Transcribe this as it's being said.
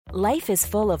Life is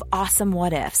full of awesome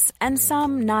what-ifs, and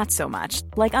some not so much,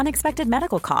 like unexpected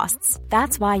medical costs.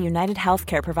 That's why United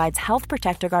Healthcare provides Health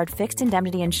Protector Guard fixed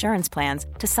indemnity insurance plans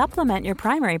to supplement your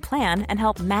primary plan and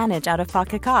help manage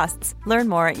out-of-pocket costs. Learn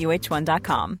more at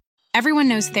uh1.com. Everyone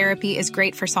knows therapy is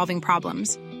great for solving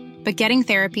problems, but getting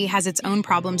therapy has its own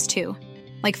problems too,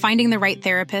 like finding the right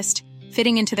therapist,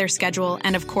 fitting into their schedule,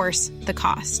 and of course, the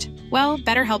cost. Well,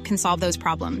 BetterHelp can solve those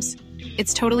problems.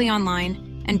 It's totally online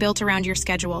and built around your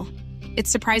schedule.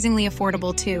 It's surprisingly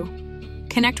affordable, too.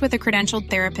 Connect with a credentialed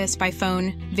therapist by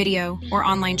phone, video, or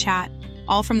online chat,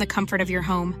 all from the comfort of your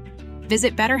home.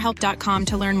 Visit BetterHelp.com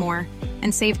to learn more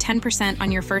and save 10%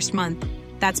 on your first month.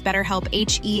 That's BetterHelp,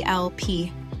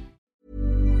 H-E-L-P.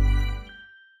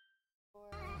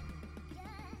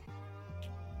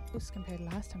 Compared to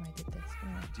last time I did this.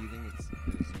 Anyway. Do you think it's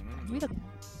assuming? We don't.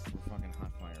 We're fucking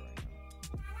hot fire right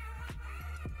now.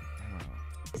 I don't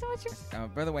know. So what's your...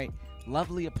 By the way,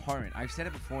 lovely apartment. I've said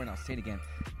it before and I'll say it again.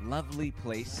 Lovely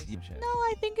place. No,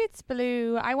 I think it's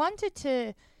blue. I wanted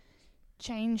to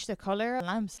change the color of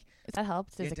lamps. That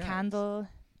helps. There's a candle.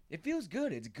 It feels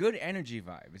good. It's good energy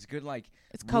vibe. It's good, like,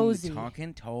 it's cozy.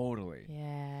 Talking. Totally.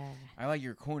 Yeah. I like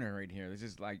your corner right here. This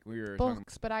is like we were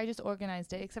books, but I just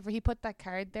organized it. Except for he put that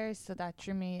card there, so that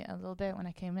threw me a little bit when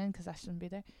I came in because that shouldn't be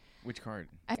there. Which card?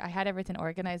 I had everything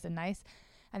organized and nice,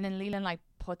 and then Leland like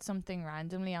put something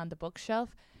randomly on the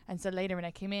bookshelf. And so later when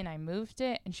I came in, I moved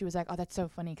it, and she was like, "Oh, that's so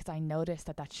funny because I noticed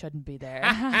that shouldn't be there."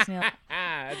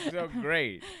 That's so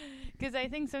great. Because I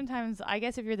think sometimes, I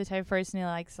guess if you're the type of person who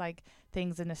likes like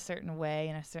things in a certain way,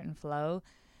 in a certain flow,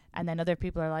 and then other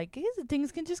people are like,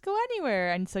 things can just go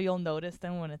anywhere, and so you'll notice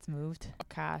them when it's moved.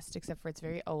 Cast, except for it's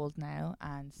very old now,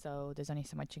 and so there's only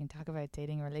so much you can talk about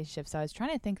dating and relationships. So I was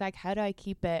trying to think, like, how do I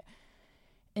keep it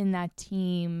in that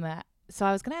team? So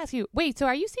I was going to ask you, wait,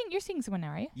 so you're seeing someone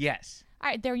now, are you? Yes. All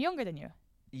right, they're younger than you.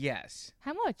 Yes.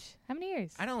 How much? How many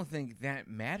years? I don't think that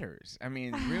matters. I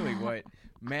mean, really what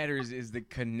matters is the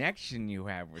connection you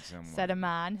have with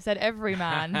someone. Said every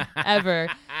man ever.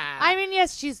 I mean,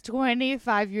 yes, she's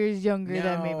 25 years younger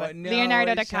than me, but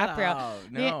Leonardo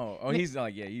DiCaprio. No. He's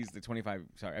like, yeah, he's the 25.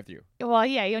 Sorry, after you. Well,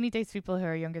 yeah, he only dates people who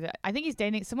are younger than. I think he's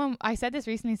dating someone. I said this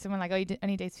recently. Someone like, oh, he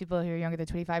only dates people who are younger than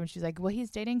 25, and she's like, well, he's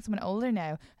dating someone older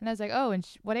now. And I was like, oh, and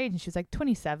what age? And she was like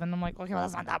 27. I'm like, okay, well,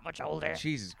 that's not that much older.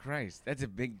 Jesus Christ, that's a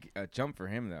big jump for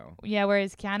him, though. Yeah,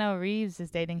 whereas Keanu Reeves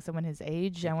is dating someone his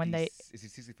age, and when is he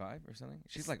 65 or something?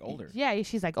 She's like older. Yeah,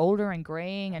 she's like older and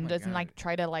graying, and doesn't like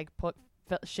try to like put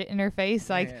shit in her face.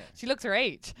 Like she looks her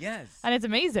age. Yes, and it's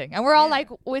amazing. And we're all like,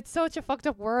 it's such a fucked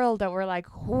up world that we're like,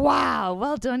 wow,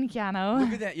 well done, Keanu.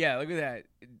 Look at that. Yeah, look at that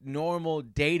normal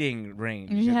dating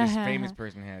range that this famous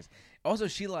person has. Also,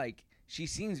 she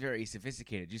seems very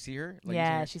sophisticated. You see her? Like,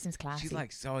 yeah, she seems classy. She's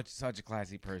like such a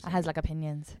classy person. Has like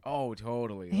opinions. Oh,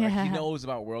 totally. Like, she knows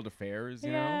about world affairs,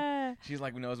 you know? She's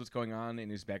like, knows what's going on in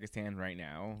Uzbekistan right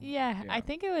now. Yeah, I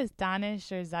think it was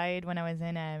Danish or Zaid when I was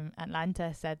in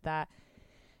Atlanta said that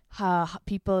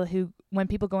when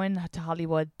people go into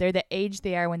Hollywood, they're the age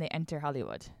they are when they enter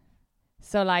Hollywood.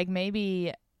 So like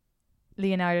maybe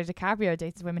Leonardo DiCaprio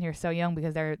dates women who are so young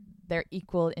because they're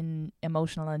equal in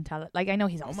emotional intelligence. Like I know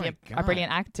he's obviously a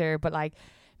brilliant actor, but like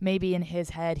maybe in his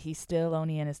head he's still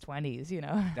only in his 20s, you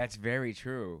know. That's very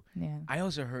true. Yeah. I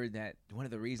also heard that one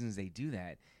of the reasons they do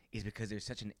that is because there's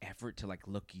such an effort to like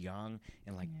look young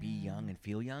and like be young and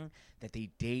feel young that they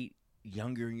date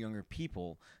younger and younger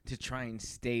people to try and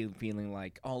stay feeling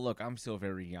like, oh look, I'm still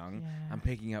very young. I'm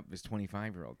picking up this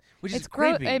 25-year-old, which is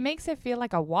creepy. It makes it feel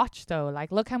like a watch though.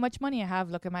 Like, look how much money I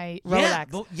have. Look at my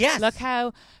Rolex. Yes. Look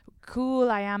how cool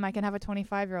I am. I can have a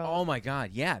 25-year-old. Oh my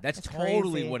God. Yeah, that's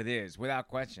totally what it is, without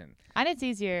question. And it's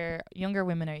easier. Younger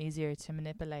women are easier to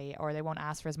manipulate, or they won't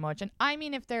ask for as much. And I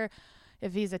mean,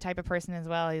 if he's the type of person as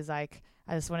well, he's like,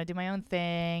 I just want to do my own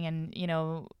thing, and you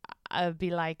know, I'll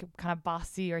be like kind of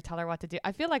bossy or tell her what to do.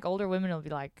 I feel like older women will be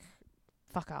like,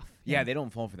 fuck off. Yeah, they don't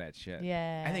fall for that shit.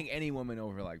 Yeah. I think any woman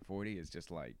over like 40 is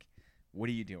just like, what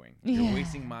are you doing? You're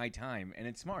wasting my time, and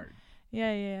it's smart.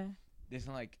 Yeah. There's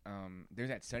like, there's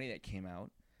that study that came out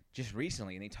just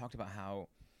recently, and they talked about how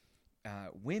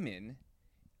women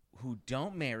who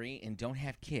don't marry and don't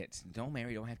have kids,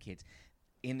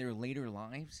 in their later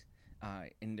lives,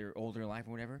 in their older life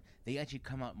or whatever, they actually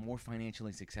come out more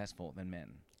financially successful than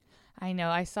men. I know.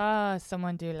 I saw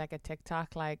someone do like a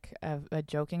TikTok, like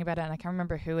joking about it, and I can't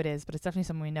remember who it is, but it's definitely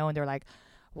someone we know, and they're like,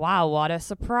 wow, what a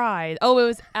surprise. Oh, it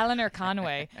was Eleanor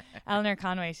Conway. Eleanor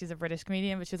Conway, she's a British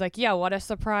comedian, but she was like, yeah, what a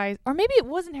surprise. Or maybe it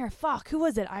wasn't her. Fuck, who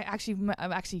was it? I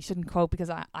actually shouldn't quote because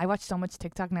I watch so much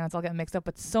TikTok now, it's all getting mixed up.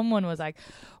 But someone was like,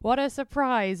 what a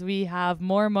surprise. We have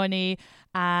more money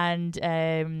and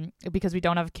because we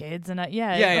don't have kids. And of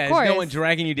course. No one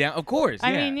dragging you down. Of course.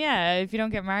 I mean, yeah, if you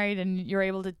don't get married and you're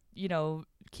able to,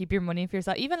 keep your money for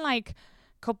yourself. Even like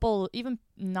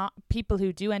not people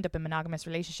who do end up in monogamous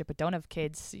relationship but don't have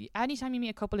kids. Anytime you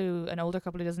meet an older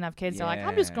couple who doesn't have kids, they're like,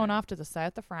 I'm just going off to the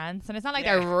south of France, and it's not like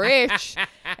they're rich.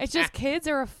 It's just kids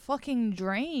are a fucking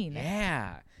drain.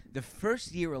 Yeah, the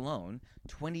first year alone,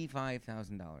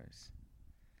 $25,000,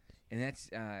 and that's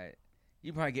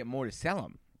you probably get more to sell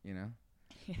them.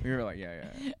 We were like, yeah.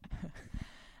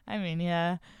 I mean,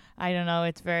 yeah, I don't know.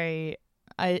 It's very,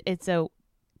 it's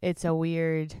a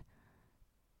weird.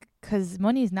 Because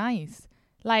money's nice.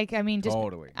 Like, I mean, just...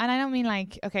 Totally. And I don't mean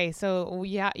like, okay, so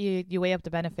you weigh up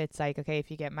the benefits. Like, okay, if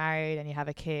you get married and you have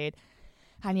a kid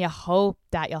and you hope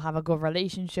that you'll have a good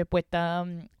relationship with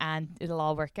them and it'll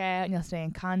all work out and you'll stay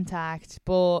in contact.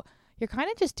 But you're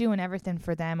kind of just doing everything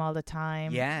for them all the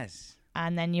time. Yes.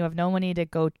 And then you have no money to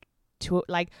go to...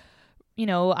 Like...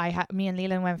 me and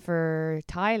Leland went for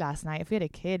Thai last night. If we had a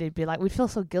kid, it'd be like, we'd feel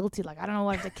so guilty. Like, I don't know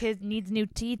what if the kid needs new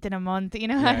teeth in a month,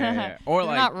 Yeah. Or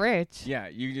like, not rich. Yeah,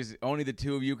 you just, only the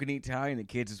two of you can eat Thai and the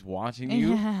kid's just watching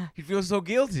you. Yeah. You feel so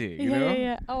guilty, you know?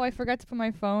 Yeah. Oh, I forgot to put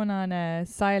my phone on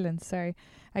silence. Sorry.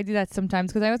 I do that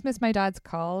sometimes because I always miss my dad's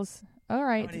calls. All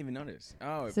right. I didn't even notice.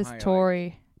 Oh, this is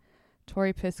Tori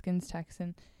Piskins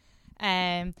texting.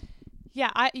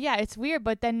 Yeah, it's weird,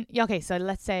 but then okay. So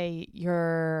let's say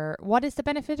what is the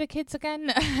benefit of kids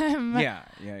again? Yeah.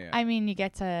 I mean, you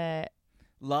get to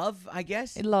love, I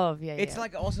guess. Love, yeah. It's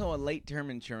like also a late-term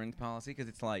insurance policy because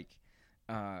it's like,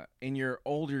 in your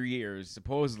older years,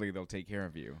 supposedly they'll take care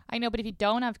of you. I know, but if you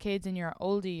don't have kids in your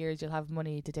older years, you'll have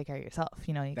money to take care of yourself.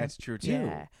 That's true too.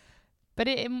 Yeah. But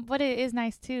it is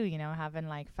nice too, having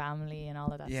like family and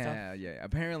all of that stuff. Yeah.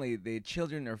 Apparently, the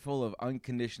children are full of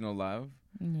unconditional love,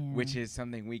 which is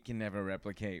something we can never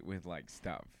replicate with like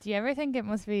stuff. Do you ever think it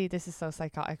must be? This is so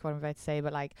psychotic what I'm about to say,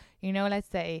 but like let's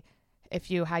say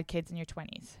if you had kids in your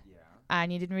 20s,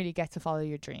 and you didn't really get to follow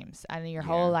your dreams, and your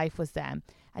whole life was them,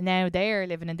 and now they're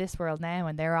living in this world now,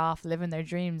 and they're off living their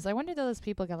dreams. I wonder those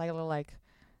people get like a little like,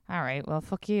 all right, well,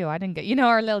 fuck you. I didn't get,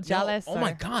 or a little jealous. No,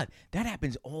 my God. That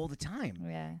happens all the time.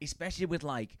 Yeah. Especially with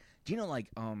like, do you know like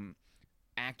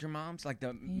actor moms? Like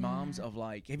the moms of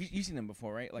like, have you seen them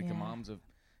before, right? Like the moms of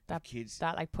kids.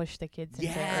 That like push the kids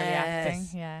into early acting.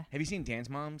 Yeah. Have you seen dance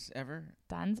moms ever?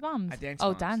 Dance moms?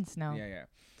 Moms. Dance, no. Yeah.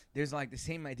 There's like the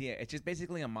same idea. It's just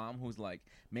basically a mom who's like,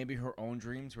 maybe her own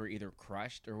dreams were either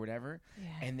crushed or whatever.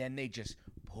 Yeah. And then they just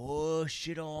push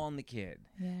it all on the kid.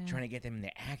 Yeah. Trying to get them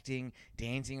into acting,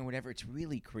 dancing, or whatever. It's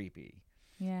really creepy.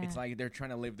 Yeah. It's like they're trying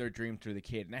to live their dream through the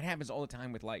kid. And that happens all the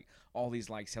time with like all these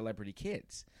like celebrity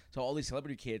kids. So all these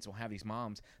celebrity kids will have these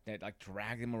moms that like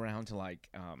drag them around to like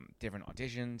different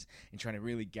auditions and trying to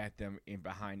really get them in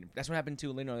behind. That's what happened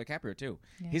to Leonardo DiCaprio too.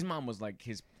 Yeah. His mom was like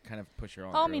his kind of pusher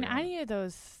on. Oh, I mean, any of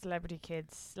those celebrity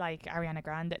kids like Ariana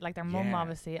Grande, like their mom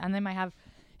obviously, and they might have.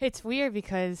 It's weird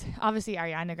because obviously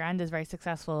Ariana Grande is very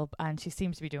successful and she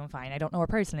seems to be doing fine. I don't know her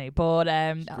personally, but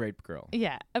she's a great girl.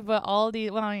 Yeah, but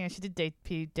she did date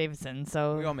Pete Davidson,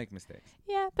 so we all make mistakes.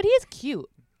 Yeah, but he is cute.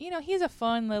 He's a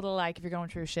fun little like if you're going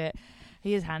through shit,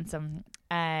 he is handsome.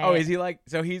 Is he like?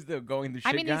 So he's the going through shit guy?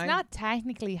 I mean, he's not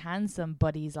technically handsome,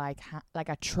 but he's like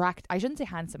attract. I shouldn't say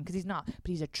handsome because he's not, but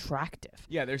he's attractive.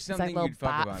 Yeah, there's something he's like you'd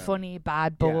fuck about him. Funny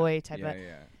bad boy type of.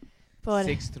 Yeah. But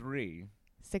 6'3".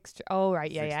 Oh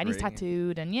right, yeah, and he's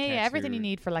tattooed and everything you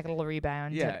need for like a little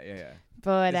rebound. Yeah.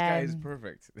 But this guy is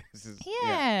perfect.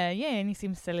 And he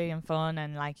seems silly and fun,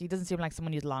 and like he doesn't seem like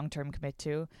someone you'd long term commit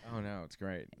to. Oh no, it's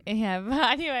great. Yeah,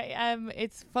 but anyway,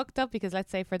 it's fucked up because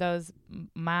let's say for those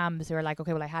moms who are like,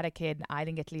 okay, well I had a kid, and I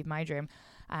didn't get to leave my dream,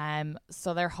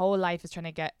 so their whole life is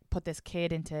trying to put this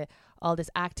kid into all this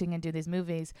acting and do these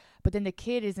movies, but then the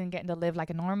kid isn't getting to live like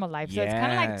a normal life. So it's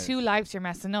kind of like two lives you're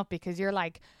messing up because you're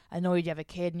like annoyed you have a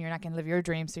kid and you're not going to live your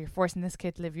dreams, so you're forcing this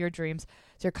kid to live your dreams.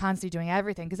 So you're constantly doing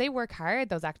everything because they work hard,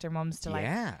 those actor mums, to like,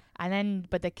 and then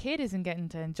but the kid isn't getting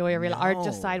to enjoy a real or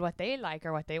decide what they like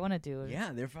or what they want to do.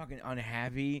 Yeah, they're fucking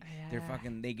unhappy.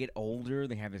 They get older.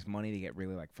 They have this money. They get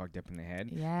really like fucked up in the head.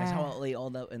 Yeah, that's how they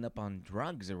all end up on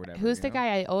drugs or whatever. Who's the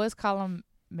guy? I always call him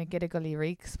McGillicuddy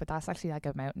Reeks, but that's actually like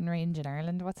a mountain range in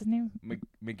Ireland. What's his name?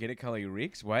 McGillicuddy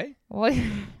Reeks? What? What?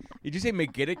 Did you say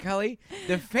McGillicuddy?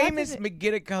 The famous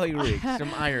McGillicuddy Riggs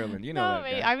from Ireland. You know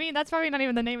that guy. I mean, that's probably not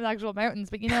even the name of the actual mountains,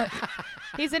 but you know,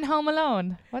 he's in Home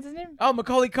Alone. What's his name? Oh,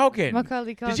 Macaulay Culkin.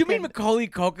 Macaulay Culkin. Did you mean Macaulay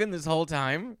Culkin this whole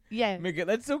time? Yeah.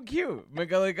 That's so cute.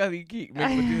 McGillicuddy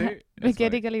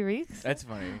Riggs. That's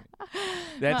funny.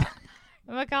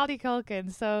 Macaulay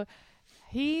Culkin. So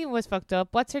he was fucked up.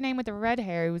 What's her name with the red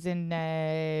hair who was in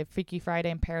Freaky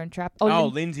Friday and Parent Trap?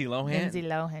 Lindsay Lohan. Lindsay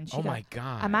Lohan. Oh my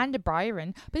God. Amanda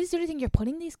Byron. But this is the other thing, you're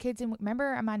putting these kids in.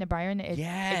 Remember Amanda Byron? It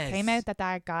came out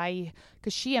that guy,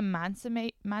 because she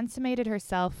emancipated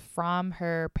herself from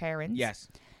her parents. Yes.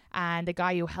 And the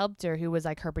guy who helped her, who was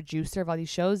like her producer of all these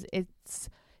shows, it's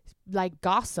like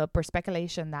gossip or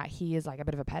speculation that he is like a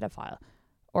bit of a pedophile.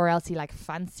 Or else he like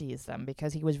fancies them,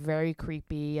 because he was very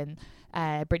creepy. And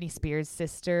Britney Spears'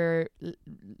 sister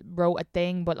wrote a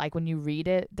thing, but like when you read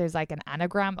it, there's like an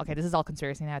anagram. Okay, this is all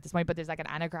conspiracy now at this point, but there's like an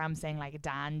anagram saying like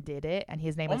Dan did it, and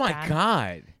his name was Dan. Oh my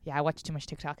God. Yeah, I watched too much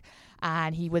TikTok.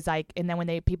 And he was like, and then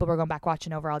when people were going back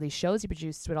watching over all these shows he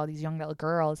produced with all these young little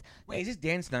girls. Wait, is this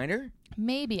Dan Snyder?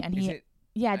 Maybe. And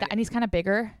and he's kind of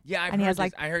bigger. Yeah,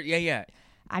 I heard. Yeah.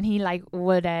 And he like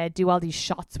would do all these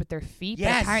shots with their feet.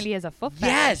 Yes. But apparently he has a foot fetish.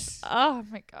 Yes. Oh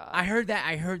my God. I heard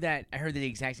the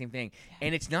exact same thing.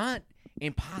 And it's not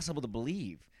impossible to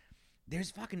believe.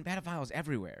 There's fucking pedophiles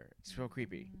everywhere. It's real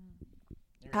creepy.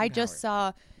 I just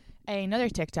saw another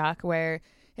TikTok where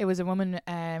it was a woman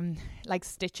like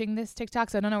stitching this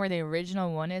TikTok. So I don't know where the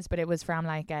original one is, but it was from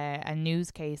like a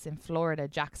news case in Florida,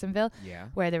 Jacksonville,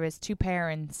 where there was two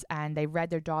parents and they read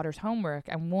their daughter's homework.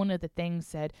 And one of the things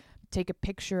said, take a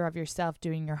picture of yourself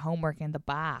doing your homework in the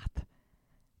bath.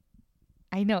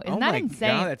 I know. Isn't that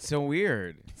insane? Oh my God, that's so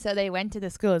weird. So they went to the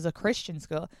school. It was a Christian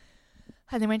school.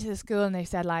 And they went to the school and they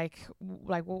said like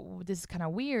well, this is kind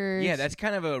of weird. Yeah, that's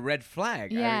kind of a red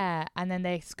flag. Yeah, and then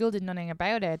the school did nothing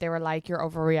about it. They were like, you're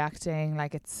overreacting.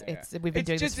 Like we've been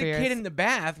doing this for years. It's just a kid in the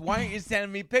bath. Why aren't you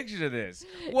sending me pictures of this?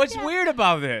 What's weird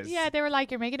about this? Yeah, they were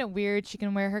like, you're making it weird. She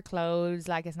can wear her clothes.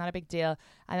 Like, it's not a big deal.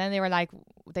 And then they were like,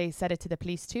 they said it to the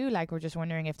police too. Like, we're just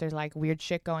wondering if there's like weird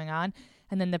shit going on.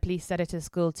 And then the police said it to the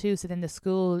school too. So then the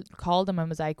school called them and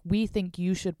was like, we think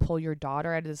you should pull your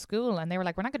daughter out of the school. And they were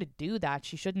like, we're not going to do that.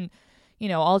 She shouldn't,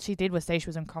 all she did was say she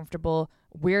was uncomfortable.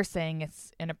 We're saying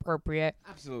it's inappropriate.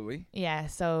 Absolutely. Yeah,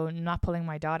 so not pulling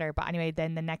my daughter. But anyway,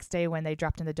 then the next day when they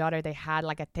dropped in the daughter, they had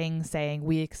like a thing saying,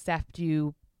 we accept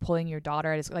you pulling your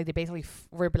daughter. It's like they basically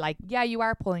were like, yeah, you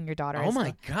are pulling your daughter. Oh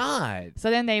my God.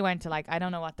 So then they went to like, I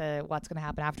don't know what's going to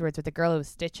happen afterwards. But the girl who was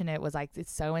stitching it was like,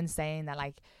 it's so insane that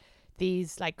like,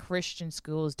 these like Christian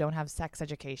schools don't have sex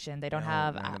education. They don't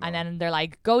have, and then they're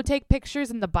like, go take pictures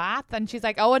in the bath. And she's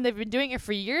like, oh, and they've been doing it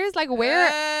for years. Like, where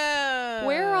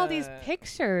are all these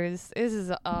pictures? This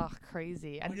is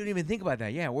crazy. And we don't even think about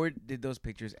that. Yeah, where did those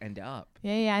pictures end up?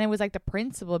 Yeah, and it was like the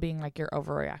principal being like, you're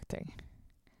overreacting.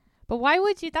 But why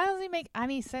would you? That doesn't make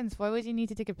any sense. Why would you need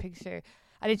to take a picture?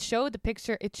 And it showed the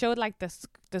picture. It showed like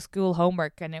the school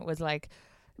homework, and it was like,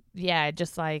 yeah,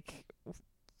 just like.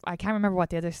 I can't remember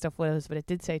what the other stuff was, but it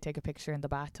did say take a picture in the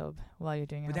bathtub while you're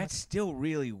doing it. But that's still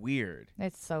really weird.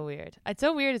 It's so weird. It's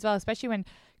so weird as well, especially when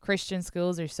Christian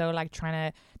schools are so like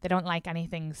they don't like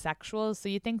anything sexual. So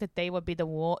you think that they would be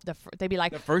they'd be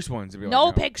like the first ones to be no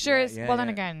like, pictures. Yeah, well, then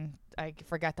again, I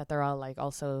forget that they're all like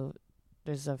also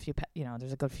there's a few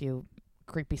there's a good few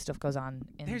creepy stuff goes on.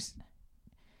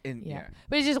 Yeah,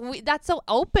 but it's just that's so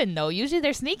open though. Usually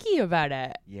they're sneaky about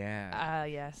it.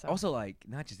 Yeah. So. Also, like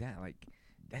not just that, like.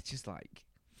 That's just like,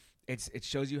 it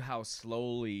shows you how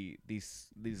slowly these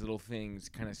little things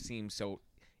kind of seem so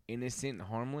innocent and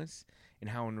harmless, and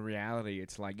how in reality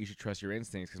it's like you should trust your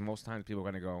instincts, because most times people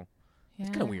are going to go,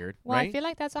 it's kind of weird, well, right? I feel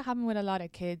like that's what happened with a lot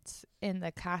of kids in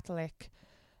the Catholic,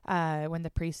 when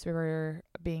the priests were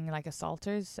being like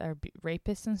assaulters or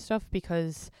rapists and stuff,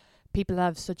 because people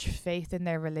have such faith in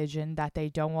their religion that they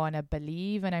don't want to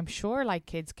believe. And I'm sure like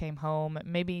kids came home,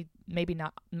 maybe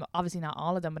not, obviously not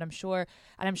all of them, but I'm sure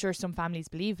some families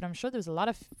believe, and I'm sure there's a lot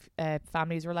of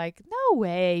families were like, no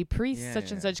way, priests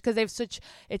such and such, because they've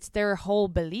it's their whole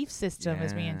belief system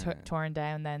is being torn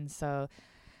down then. So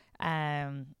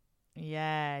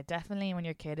yeah, definitely when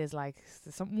your kid is like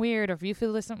something weird, or if you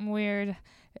feel there's something weird,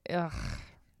 ugh.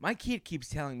 My kid keeps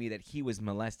telling me that he was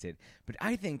molested, but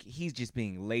I think he's just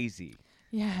being lazy.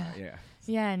 Yeah. Yeah.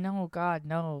 Yeah, no, God,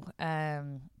 no.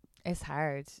 It's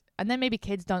hard. And then maybe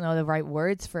kids don't know the right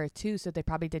words for it too, so they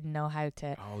probably didn't know how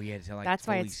to. Oh, yeah, to like that's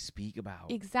totally why speak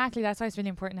about. Exactly. That's why it's really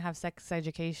important to have sex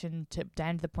education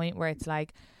down to the point where it's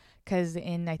like, because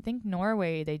in I think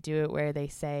Norway they do it where they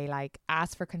say like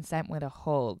ask for consent with a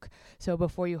hug. So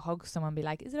before you hug someone, be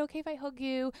like, is it okay if I hug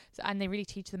you? So, and they really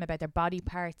teach them about their body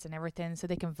parts and everything so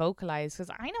they can vocalize. Because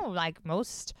I know like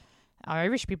most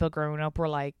Irish people growing up were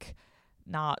like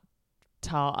not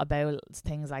taught about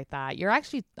things like that. You're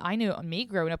actually, I knew me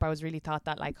growing up, I was really taught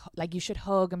that like you should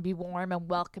hug and be warm and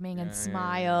welcoming and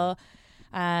smile.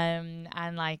 And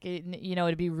like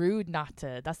it'd be rude not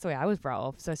to. That's the way I was brought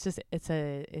up. So it's just it's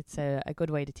a good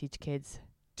way to teach kids.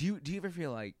 Do you ever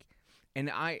feel like, and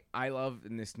I love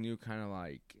in this new kind of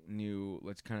like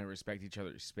let's kind of respect each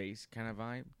other's space kind of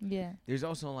vibe. Yeah. There's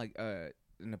also like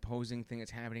an opposing thing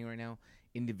that's happening right now.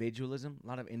 Individualism, a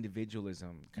lot of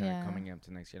individualism kind of coming up to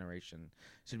the next generation.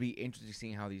 So it'd be interesting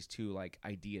seeing how these two like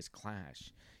ideas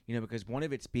clash. Because one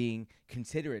of it's being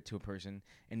considerate to a person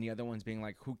and the other one's being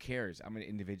like, who cares? I'm an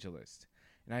individualist.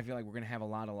 And I feel like we're going to have a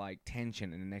lot of like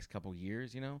tension in the next couple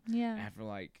years, Yeah. after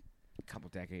like a couple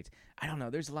decades. I don't know.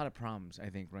 There's a lot of problems, I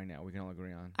think, right now we can all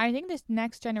agree on. I think this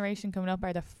next generation coming up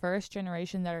are the first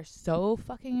generation that are so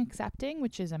fucking accepting,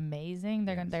 which is amazing.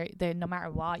 They're no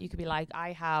matter what, you could be like,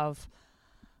 I have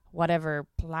whatever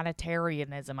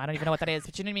planetarianism, I don't even know what that is,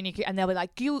 but you know what I mean, and they'll be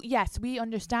like, yes, we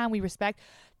understand, we respect.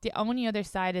 The only other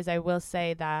side is I will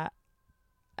say that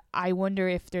I wonder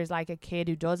if there's like a kid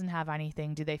who doesn't have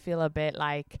anything, do they feel a bit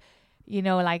like,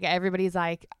 like everybody's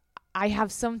like, I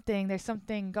have something, there's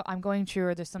something I'm going through,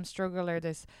 or there's some struggle, or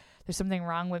there's something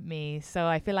wrong with me. So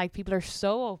I feel like people are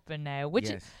so open now,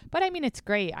 but I mean, it's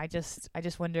great. I just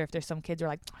wonder if there's some kids who are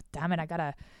like, oh, damn it, I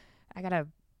gotta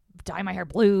dye my hair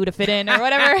blue to fit in or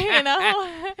whatever,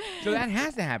 So that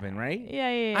has to happen, right?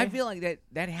 Yeah. I feel like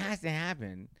that has to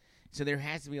happen. So there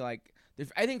has to be like,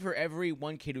 I think for every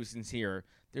one kid who's sincere,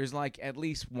 there's like at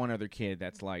least one other kid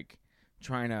that's like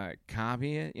trying to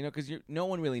copy it, because no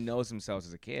one really knows themselves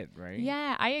as a kid, right?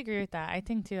 Yeah, I agree with that. I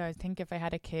think if I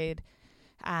had a kid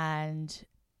and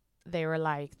they were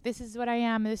like, this is what I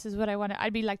am, this is what I want,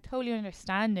 I'd be like totally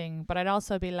understanding, but I'd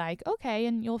also be like, okay,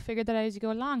 and you'll figure that out as you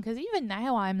go along. Because even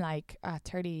now I'm like a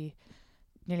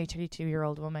nearly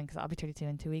 32-year-old woman, because I'll be 32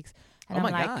 in 2 weeks. And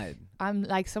God. I'm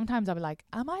like, sometimes I'll be like,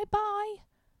 am I bi?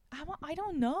 I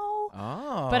don't know.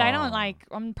 Oh. But I don't like,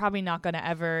 I'm probably not going to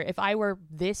ever, if I were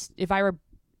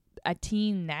a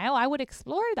teen now, I would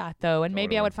explore that though, and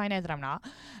maybe I would find out that I'm not.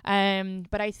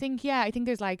 But I think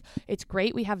there's like, it's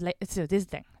great we have so this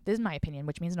is my opinion,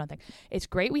 which means nothing. It's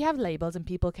great we have labels and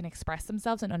people can express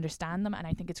themselves and understand them, and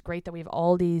I think it's great that we have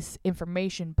all these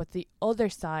information. But the other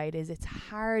side is it's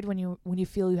hard when you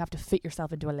feel you have to fit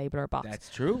yourself into a label or a box. That's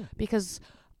true. Because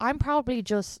I'm probably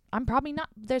not,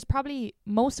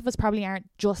 most of us probably aren't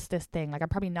just this thing. Like, I'm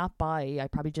probably not bi. I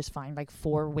probably just find like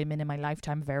 4 women in my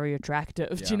lifetime very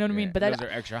attractive. Do you know what I mean? But those are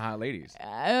extra hot ladies.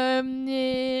 Yeah,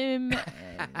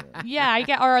 I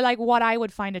get, or like what I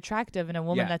would find attractive in a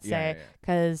woman, let's say,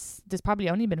 because there's probably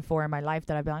only been 4 in my life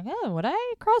that I'd be like, oh, would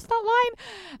I cross that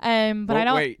line? But I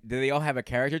don't. Wait, do they all have a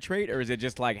character trait, or is it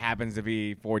just like happens to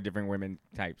be 4 different women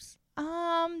types?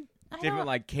 Different,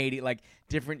 like Katie, like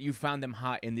different. You found them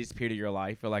hot in this period of your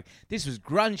life, or like this was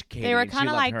grunge Katie. They were kind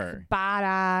of like her.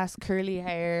 badass, curly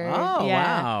hair. Oh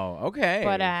yeah. Wow, okay.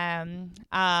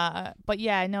 But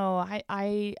yeah, no,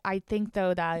 I think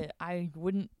though that I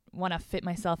wouldn't want to fit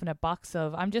myself in a box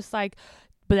of. I'm just like,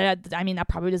 but I mean that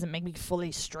probably doesn't make me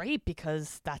fully straight,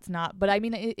 because that's not. But I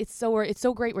mean it's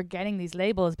so great we're getting these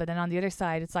labels, but then on the other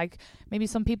side it's like maybe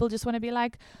some people just want to be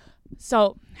like,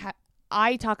 so.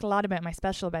 I talk a lot about my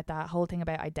special about that whole thing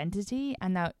about identity,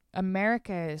 and that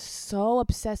America is so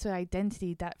obsessed with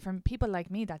identity that from people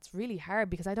like me, that's really hard,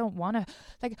 because I don't want to,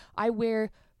 like, I wear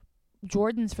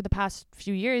Jordans for the past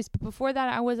few years, but before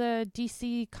that I was a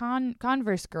DC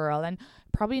Converse girl, and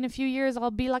probably in a few years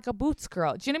I'll be like a Boots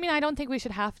girl. Do you know what I mean? I don't think we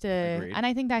should have to. Agreed. And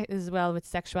I think that as well with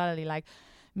sexuality, like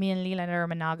me and Leland are a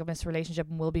monogamous relationship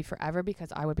and will be forever,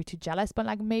 because I would be too jealous, but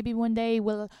like maybe one day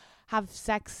we'll have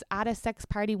sex at a sex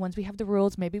party once we have the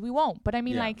rules. Maybe we won't, but I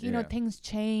mean, you know, things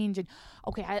change. And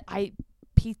okay, I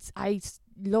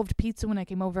loved pizza when I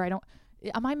came over.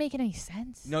 Am I making any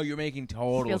sense? No, you're making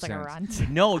total feels sense. Like a rant.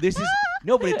 No, this is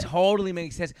no, but it totally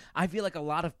makes sense. I feel like a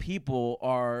lot of people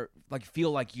are like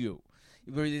feel like you.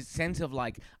 There's this sense of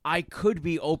like I could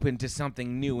be open to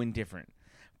something new and different,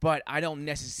 but I don't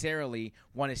necessarily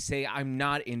want to say I'm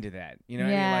not into that. You know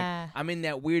what I mean? Like, I'm in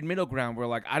that weird middle ground where,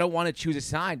 like, I don't want to choose a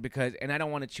side and I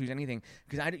don't want to choose anything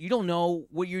because you don't know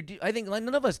what you're doing. I think like,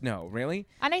 none of us know, really.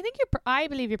 And I think I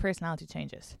believe your personality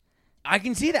changes. I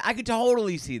can see that. I could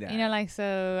totally see that. You know, like,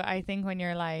 so I think when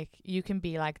you're like, you can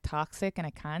be like toxic and I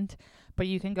can't, but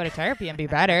you can go to therapy and be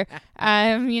better.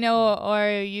 You know,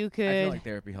 or you could. I feel like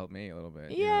therapy helped me a little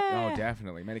bit. Yeah. Oh,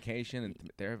 definitely. Medication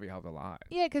and therapy helped a lot.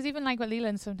 Yeah, because even like with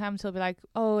Leland, sometimes he'll be like,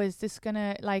 "Oh, is this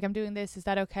gonna like I'm doing this? Is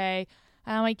that okay?"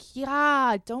 And I'm like,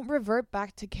 yeah, don't revert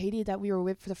back to Katie that we were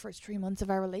with for the first 3 months of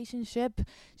our relationship.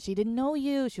 She didn't know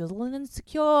you. She was a little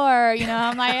insecure. You know,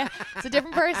 I'm like, it's a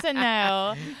different person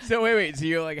now. So wait. So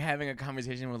you're like having a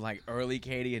conversation with like early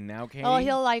Katie and now Katie? Oh,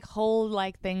 he'll like hold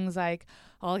like things like,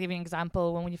 I'll give you an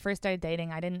example. When we first started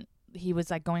dating, he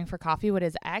was like going for coffee with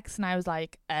his ex. And I was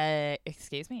like,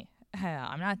 excuse me.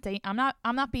 I'm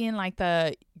not being like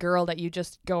the girl that you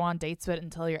just go on dates with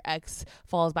until your ex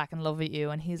falls back in love with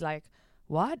you. And he's like,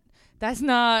 what? That's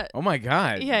not. Oh my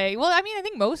God. Yeah. Well, I mean, I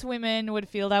think most women would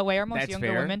feel that way, or most That's younger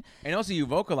fair. women. And also, you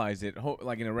vocalized it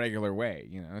like in a regular way,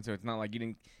 you know. So it's not like you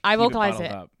didn't. I keep vocalized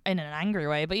it up. in an angry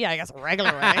way, but yeah, I guess a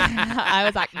regular way. I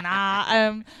was like,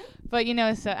 nah. But you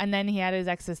know, so and then he had his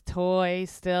ex's toy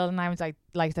still, and I was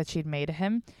like that she'd made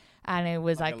him. And it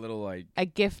was like a little like a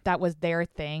gift that was their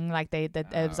thing, like it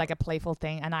was like a playful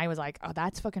thing. And I was like, oh,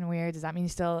 that's fucking weird. Does that mean you're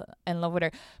still in love with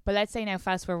her? But let's say now,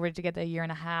 fast forward to get a year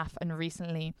and a half, and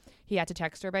recently he had to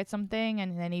text her about something,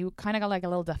 and then he kind of got like a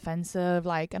little defensive,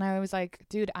 like, and I was like,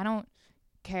 dude, I don't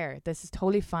care. This is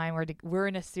totally fine. We're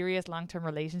in a serious long-term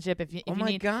relationship. If you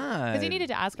need, God, because he needed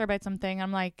to ask her about something.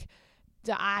 I'm like,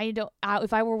 I don't.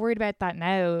 If I were worried about that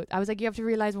now, I was like, you have to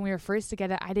realize when we were first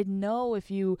together, I didn't know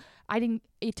if you. I didn't.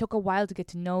 It took a while to get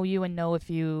to know you and know if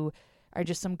you are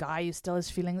just some guy who still is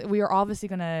feeling. We are obviously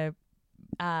gonna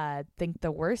think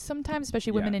the worst sometimes,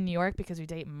 especially women in New York, because we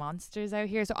date monsters out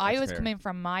here. So I was coming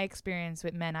from my experience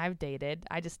with men I've dated.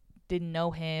 I just didn't know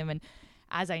him, and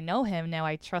as I know him now,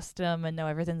 I trust him and know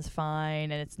everything's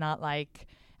fine, and it's not like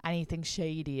anything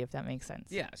shady, if that makes sense.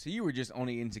 Yeah, so you were just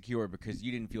only insecure because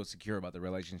you didn't feel secure about the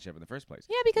relationship in the first place.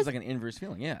 Yeah, because it's like an inverse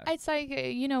feeling. Yeah, it's like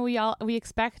you know, we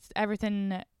expect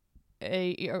everything.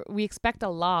 We expect a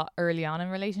lot early on in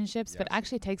relationships, but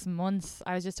actually it takes months.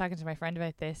 I was just talking to my friend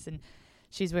about this, and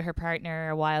she's with her partner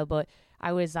a while, but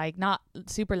I was like, not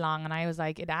super long, and I was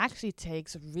like, it actually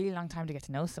takes a really long time to get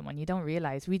to know someone. You don't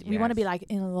realize we want to be like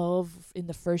in love in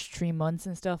the first 3 months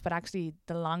and stuff, but actually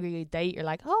the longer you date, you're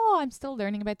like, oh, I'm still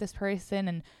learning about this person,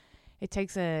 and it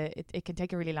takes it can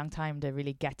take a really long time to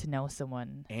really get to know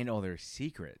someone and all their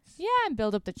secrets. Yeah, and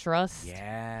build up the trust. Yes.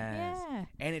 Yeah.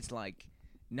 And it's like,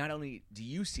 not only do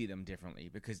you see them differently,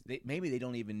 because maybe they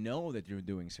don't even know that you're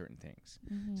doing certain things.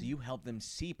 Mm-hmm. So you help them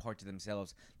see parts of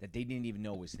themselves that they didn't even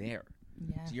know was there.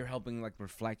 Yeah. So you're helping like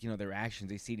reflect, their actions.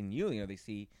 They see it in you. They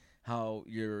see how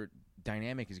your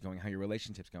dynamic is going, how your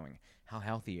relationship's going, how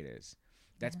healthy it is.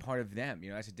 That's part of them.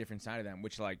 That's a different side of them,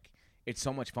 which like it's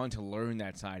so much fun to learn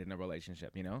that side in a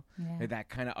relationship. Like that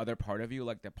kind of other part of you,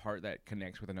 like the part that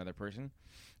connects with another person.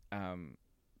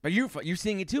 But you're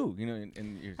seeing it too,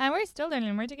 and we're still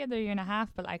learning. We're together a year and a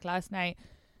half, but like last night,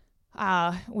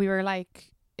 we were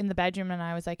like in the bedroom, and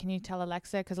I was like, "Can you tell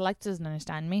Alexa?" Because Alexa doesn't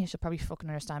understand me. She'll probably fucking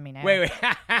understand me now. Wait,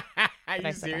 are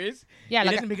you serious? Yeah,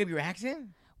 it doesn't pick up your accent.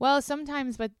 Well,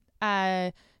 sometimes, but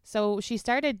so she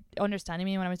started understanding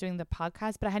me when I was doing the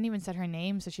podcast, but I hadn't even said her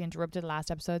name, so she interrupted the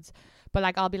last episodes. But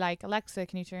like, I'll be like, "Alexa,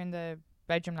 can you turn the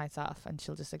bedroom lights off?" And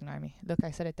she'll just ignore me. Look,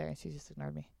 I said it there, and she just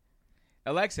ignored me.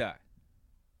 Alexa.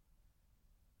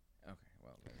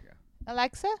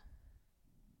 Alexa?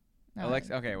 No.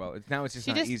 Alexa. Okay, well, it's just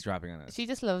not eavesdropping on us. She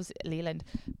just loves Leland.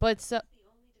 But so the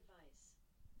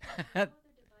only device.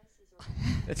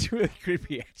 That's really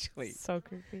creepy, actually. So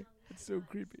creepy. It's so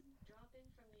creepy. Drop in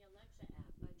from the Alexa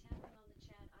app by tapping on the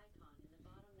chat icon in the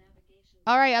bottom navigation.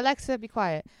 All right, Alexa, be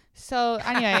quiet. So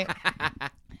anyway,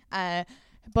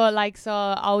 but like,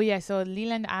 so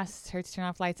Leland asked her to turn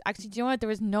off lights. Actually, do you know what? There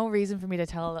was no reason for me to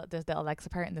tell the Alexa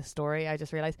part in the story. I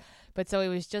just realized. But so it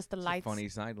was just the lights. Funny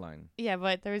sideline. Yeah,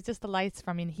 but there was just the lights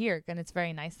from in here, and it's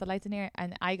very nice, the lights in here.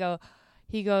 And I go,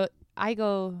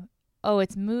 oh,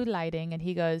 it's mood lighting, and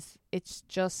he goes, it's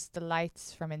just the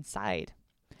lights from inside.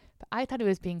 But I thought it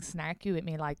was being snarky with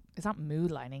me, like, it's not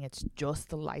mood lighting, it's just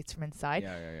the lights from inside.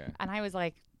 Yeah. And I was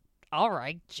like, all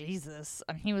right, Jesus.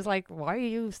 And he was like, why are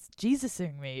you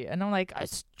Jesusing me? And I'm like,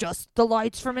 it's just the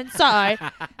lights from inside.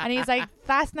 And he's like,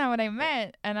 that's not what I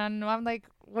meant. And I'm like,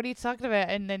 what are you talking about?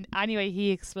 And then anyway,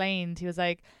 he explained. He was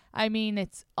like, I mean,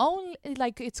 it's only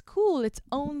like, it's cool. It's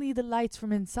only the lights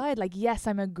from inside. Like, yes,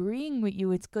 I'm agreeing with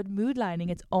you. It's good mood lighting.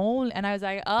 It's only. And I was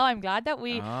like, oh, I'm glad that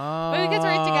we because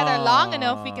we're together long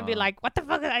enough, we can be like, what the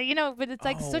fuck? But it's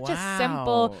like such a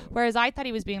simple. Whereas I thought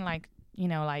he was being like, you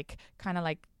know, like kind of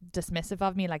like dismissive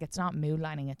of me, like it's not mood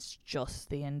lighting, it's just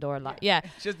the indoor light. Yeah.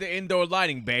 It's just the indoor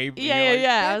lighting, babe.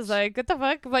 Yeah. I was like, what the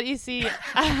fuck? But you see,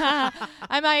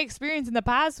 and my experience in the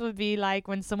past would be like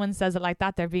when someone says it like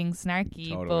that, they're being snarky.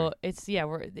 Totally.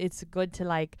 But it's good to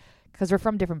like, because we're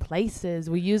from different places,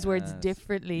 we use words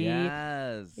differently.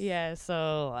 Yes. Yeah.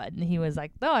 So and he was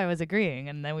like, no, I was agreeing,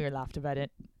 and then we were laughed about it.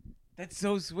 That's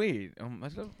so sweet.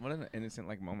 What an innocent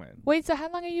like moment. Wait, so how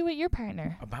long are you with your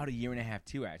partner? About a year and a half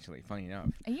too, actually. Funny enough.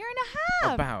 A year and a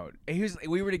half. About.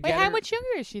 We were Wait, together. how much younger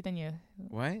is she than you?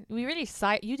 What? We really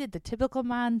you did the typical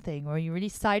man thing where you really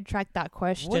sidetracked that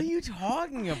question. What are you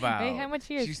talking about? Wait, how much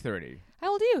years? She's 30.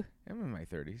 How old are you? I'm in my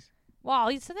 30s. Well,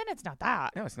 so then it's not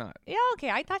that. No, it's not. Yeah, okay.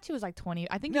 I thought she was like 20.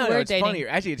 I think No, you were it's dating. funnier.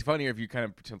 Actually, it's funnier if you kind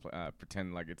of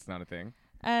pretend like it's not a thing.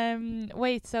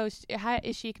 Wait. So,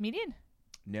 is she a comedian?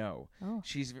 No. Oh.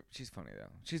 She's funny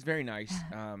though. She's very nice.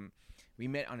 We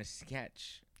met on a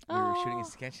sketch. We were shooting a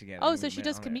sketch together. Oh, and so we she met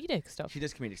does on it. comedic stuff. She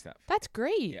does comedic stuff. That's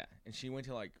great. Yeah, and she went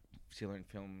to she learned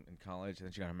film in college, and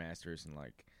then she got her master's in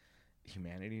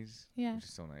humanities. Yeah. Which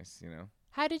is so nice, you know.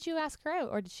 How did you ask her out,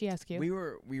 or did she ask you?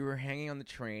 We were hanging on the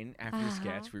train after the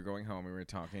sketch. We were going home. We were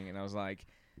talking, and I was like,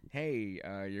 "Hey,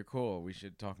 you're cool. We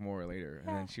should talk more later."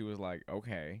 And then she was like,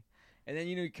 "Okay." And then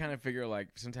you kind of figure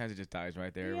sometimes it just dies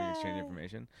right there. We exchange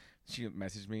information. She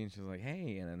messaged me and she was like,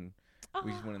 "Hey," and then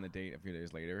we just went on the date a few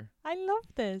days later. I love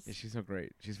this. Yeah, she's so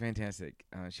great. She's fantastic.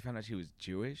 She found out she was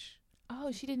Jewish.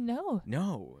 Oh, she didn't know.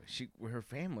 No, her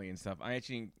family and stuff.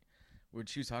 When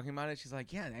she was talking about it, she's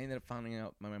like, "Yeah, I ended up finding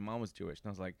out my mom was Jewish," and I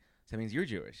was like, "So that means you're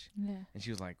Jewish?" Yeah. And she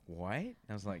was like, "What?" And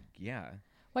I was like, "Yeah."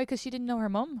 Why? Because she didn't know her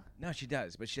mum. No, she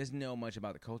does, but she doesn't know much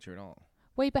about the culture at all.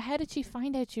 Wait, but how did she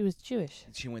find out she was Jewish?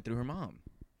 She went through her mom.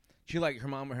 Her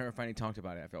mom and her finally talked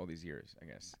about it after all these years, I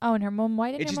guess. Oh, and her mum.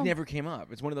 Why didn't it her just mum? never came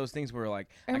up. It's one of those things where Her I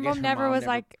guess mum her never mom was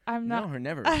like, I'm not. No, her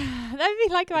never. That'd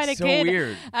be like if I had a It's so kid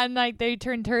weird. and like they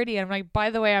turn 30 and I'm like, by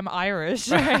the way, I'm Irish.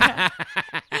 That's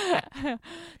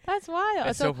wild.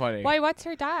 That's so funny. Why? What's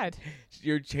her dad?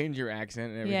 You change your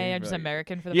accent and everything. Yeah, I'm just like,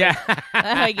 American for the Yeah.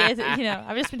 I guess,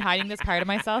 I've just been hiding this part of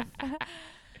myself.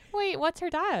 Wait, what's her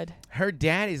dad? Her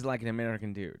dad is like an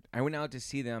American dude. I went out to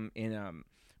see them in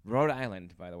Rhode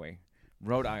Island, by the way.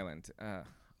 Rhode Island.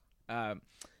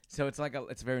 So it's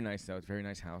it's very nice though. It's a very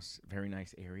nice house, very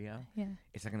nice area. Yeah.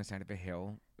 It's like on the side of a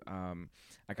hill. I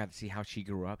got to see how she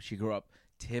grew up. She grew up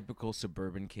typical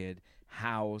suburban kid,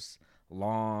 house,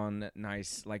 lawn,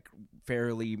 nice, like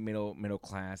fairly middle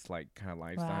class, like kind of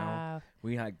lifestyle. Wow.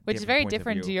 We had Which is very points of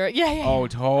different to view. your Oh,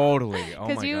 totally. Oh my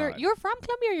Because god. you're from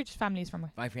Colombia or your family's from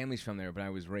where? My family's from there, but I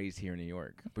was raised here in New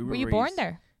York. But Were you born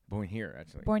there? Born here,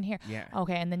 actually. Born here. Yeah.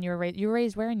 Okay, and then you were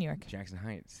raised where in New York? Jackson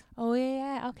Heights. Oh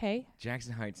yeah, okay.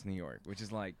 Jackson Heights, New York, which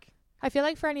is like I feel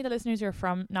like for any of the listeners who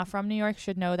are not from New York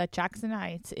should know that Jackson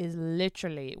Heights is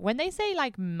literally, when they say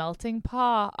like melting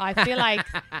pot, I feel like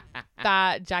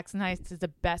that Jackson Heights is the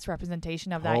best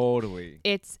representation of that. totally.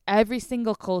 It's every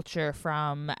single culture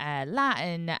from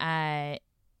Latin,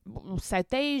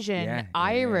 South Asian,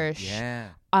 Irish,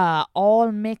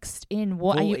 all mixed in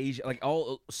one. Full Asian,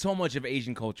 so much of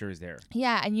Asian culture is there.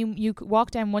 Yeah, and you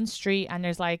walk down one street and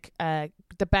there's like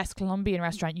the best Colombian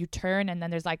restaurant. You turn and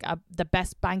then there's like the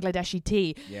best Bangladeshi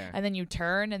tea. Yeah. And then you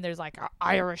turn and there's like an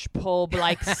Irish pub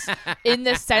like in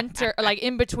the center, like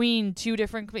in between two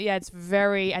different. Yeah, it's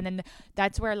very. And then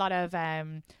that's where a lot of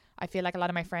I feel like a lot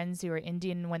of my friends who are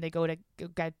Indian, when they go to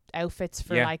get outfits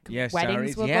for weddings,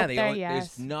 saris. will go up there.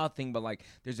 Yes. There's nothing but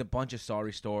there's a bunch of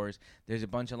sari stores. There's a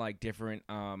bunch of different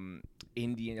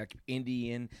Indian.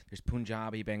 There's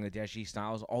Punjabi, Bangladeshi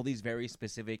styles. All these very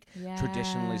specific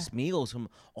traditionalist meals from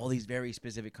all these very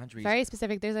specific countries. Very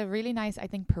specific. There's a really nice, I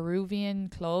think, Peruvian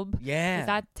club. Yeah. Is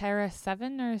that Terra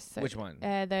 7 or which one?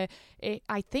 I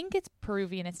think it's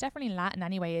Peruvian. It's definitely Latin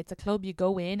anyway. It's a club you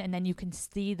go in and then you can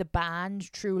see the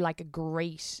band through like a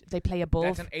grate. They play above.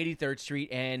 That's on 83rd Street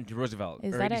and Roosevelt.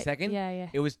 Is or that 82nd? Yeah.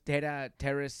 It was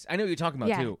Terrace. I know what you're talking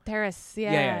about too. Terrace.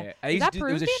 Yeah. Is that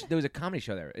Peruvian? There was a comedy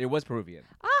show there. It was Peruvian.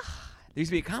 There used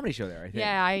to be a comedy show there, I think.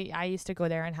 Yeah, I used to go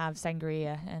there and have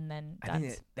sangria, and then I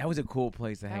think that was a cool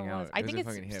place to hang out. I think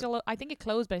it's still. I think it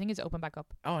closed, but I think it's open back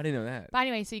up. Oh, I didn't know that. But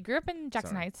anyway, so you grew up in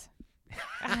Jackson Heights.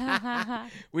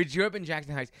 We grew up in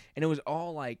Jackson Heights, and it was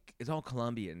all it's all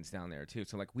Colombians down there too.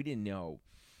 So we didn't know.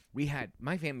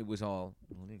 My family was all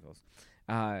illegals.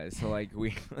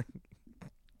 We.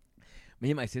 Me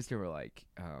and my sister were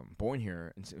born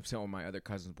here, and so my other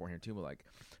cousins born here too. But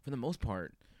for the most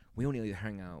part, we only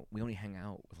hang out with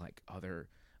other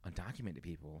undocumented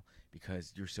people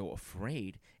because you're so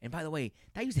afraid. And by the way,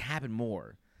 that used to happen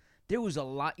more. There was a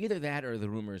lot, either that or the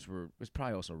rumors was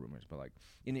probably also rumors. But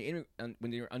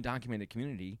when you're undocumented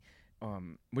community,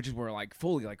 which is where like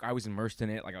fully like I was immersed in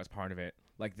it, like I was part of it.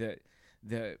 Like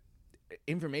the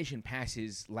information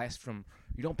passes less from,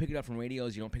 you don't pick it up from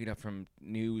radios, you don't pick it up from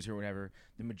news or whatever.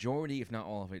 The majority, if not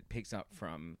all of it, picks up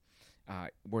from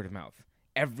word of mouth.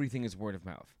 Everything is word of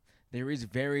mouth. There is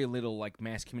very little like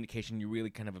mass communication you really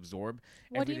kind of absorb.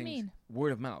 What do you mean?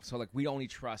 Word of mouth. So like you'd only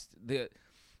trust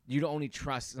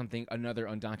something another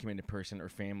undocumented person or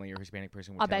family or Hispanic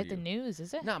person would tell About you. the news,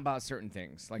 is it? Not about certain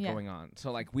things like going on.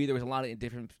 So like there was a lot of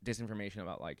different disinformation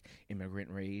about like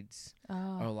immigrant raids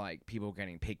or like people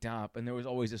getting picked up, and there was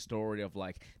always a story of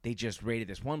like they just raided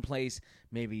this one place.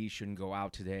 Maybe you shouldn't go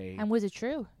out today. And was it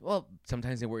true? Well,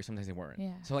 sometimes they were, sometimes they weren't.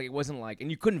 Yeah. So like it wasn't like, and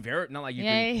you couldn't verify. Not like you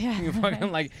Yeah. you fucking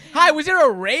like, hi, was there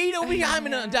a raid over here? I'm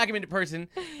an undocumented person.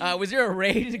 Was there a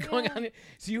raid going on?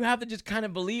 So you have to just kind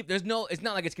of believe. It's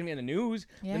not like it's gonna be on the news.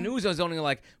 Yeah. The news is only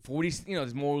like 40.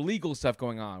 There's more legal stuff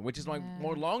going on, which is like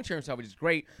more long term stuff, which is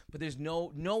great. But there's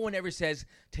no one ever says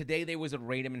today there was a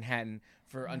raid in Manhattan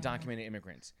for undocumented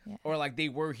immigrants, or like they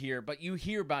were here. But you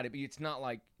hear about it, but it's not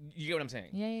like, you get what I'm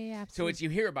saying? Yeah. So it's, you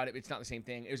hear about it, but it's not the same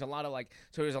thing. There's a lot of like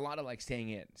staying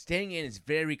in. Staying in is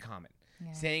very common.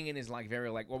 Yeah. Staying in is like very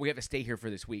like, well, we have to stay here for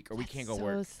this week, or we can't go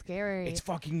work. So scary. It's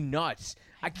fucking nuts.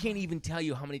 I can't even tell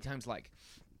you how many times like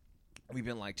we've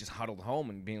been like just huddled home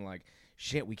and being like,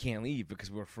 shit, we can't leave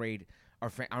because we're afraid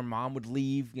our mom would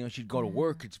leave. She'd go to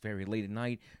work. It's very late at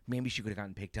night. Maybe she could have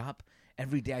gotten picked up.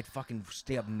 Every day I'd fucking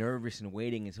stay up nervous and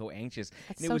waiting and so anxious.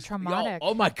 That's and so it was traumatic.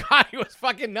 Oh my God, it was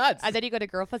fucking nuts. And then you go to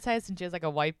girlfriend's house and she has like a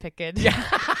white picket. Yeah.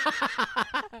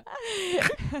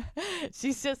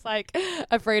 She's just like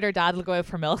afraid her dad will go out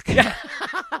for milk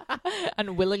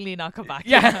and willingly not come back.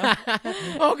 Yeah.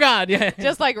 Oh God, yeah.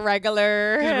 Just like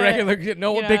regular.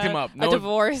 No one picked him up. A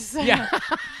divorce. Yeah.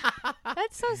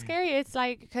 That's so scary. It's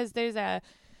like, because there's a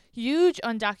huge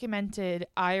undocumented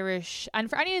Irish, and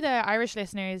for any of the Irish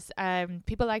listeners,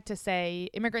 immigrants like to say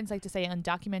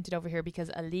undocumented over here because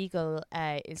illegal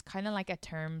is kind of like a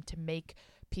term to make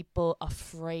people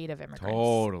afraid of immigrants.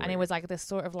 Totally. And it was like this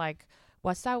sort of like,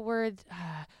 what's that word?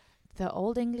 The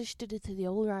old English did it to the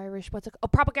old Irish. What's it? Oh,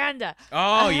 propaganda.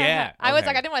 Oh yeah. I was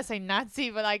like, I didn't want to say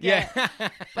Nazi, but like, yeah.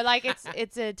 but like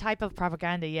it's a type of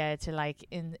propaganda, to like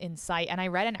incite. And I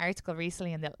read an article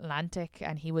recently in the Atlantic,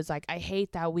 and he was like, I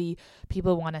hate that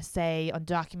people want to say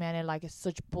undocumented, like it's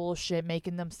such bullshit,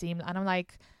 making them seem. And I'm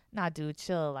like, nah, dude,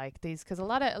 chill. Like these, because a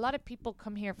lot of people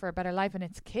come here for a better life, and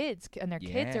it's kids, and their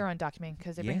kids are undocumented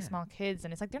because they bring small kids,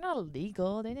 and it's like they're not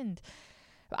illegal. They didn't.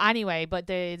 But anyway, but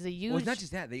there's a huge. Well, it's not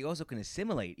just that; they also can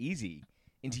assimilate easy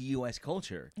into U.S.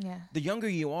 culture. Yeah. The younger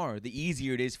you are, the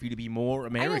easier it is for you to be more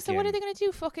American. I know, so what are they gonna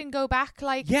do? Fucking go back?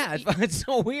 Like, yeah, it's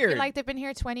so weird. Like they've been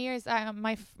here 20 years.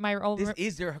 My old this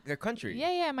is their country.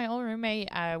 Yeah. My old roommate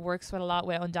works with a lot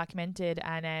with undocumented,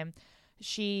 and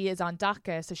she is on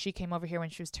DACA, so she came over here when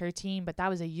she was 13. But that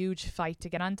was a huge fight to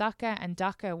get on DACA, and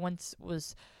DACA once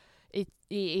was.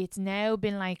 It's now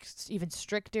been like even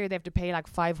stricter. They have to pay like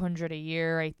 $500 a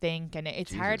year, I think, and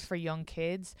it's hard for young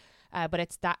kids. But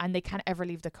it's that, and they can't ever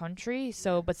leave the country.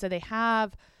 So they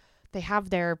have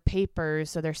their papers,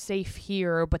 so they're safe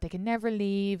here, but they can never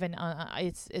leave, and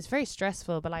it's very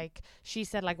stressful. But like she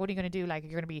said, like, what are you gonna do? Like,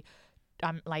 you're gonna be,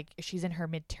 like, she's in her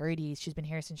mid-30s. She's been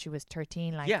here since she was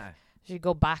 13. Like, she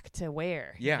go back to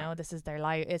where? Yeah. This is their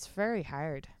life. It's very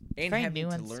hard. It's and very having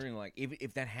nuanced. to learn, like,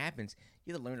 if that happens,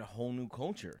 you have to learn a whole new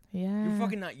culture. Yeah. You're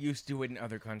fucking not used to it in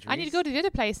other countries. I need to go to the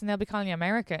other place, and they'll be calling you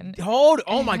American.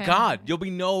 Oh my God, you'll be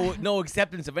no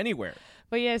acceptance of anywhere.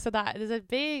 But yeah, so that there's a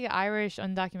big Irish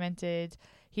undocumented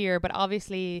here, but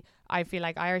obviously I feel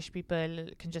like Irish people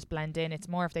can just blend in. It's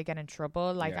more if they get in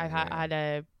trouble. Like I've had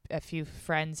a few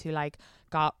friends who like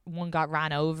got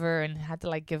ran over and had to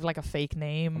like give like a fake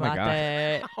name.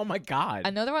 Oh my God.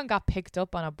 Another one got picked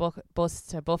up on a bus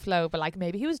to Buffalo, but like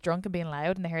maybe he was drunk and being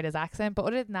loud and they heard his accent. But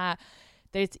other than that,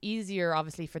 it's easier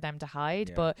obviously for them to hide.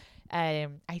 Yeah. But I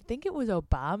think it was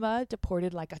Obama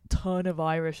deported like a ton of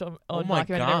Irish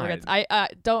undocumented immigrants. I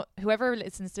don't, whoever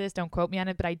listens to this, don't quote me on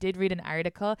it, but I did read an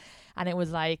article, and it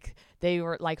was like they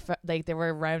were they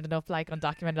were rounding up like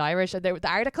undocumented Irish, and the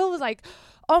article was like,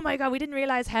 oh my God, we didn't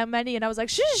realize how many, and I was like,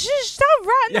 shh, stop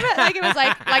ranting it. Like it was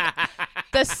like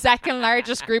the second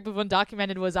largest group of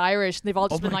undocumented was Irish, and they've all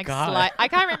just been like I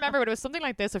can't remember, but it was something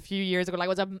like this a few years ago. Like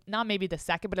it was not maybe the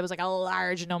second, but it was like a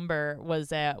large number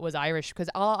was Irish, because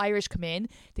all Irish come in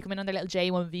on their little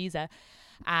J1 visa,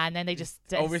 and then they just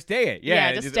overstay it.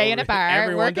 Yeah, just stay in a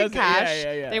bar, work in cash.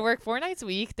 Yeah. They work 4 nights a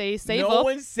week. They save up. No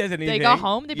one says anything. They go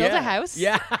home. They build a house.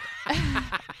 Yeah.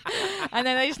 and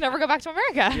then they just never go back to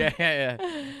America. Yeah.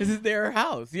 This is their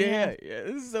house. Yeah.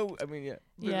 This is so. I mean,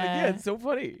 yeah. But it's so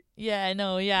funny. Yeah,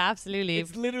 no, yeah, absolutely.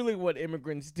 It's literally what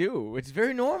immigrants do. It's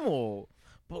very normal.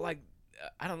 But like,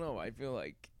 I don't know. I feel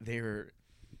like they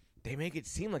make it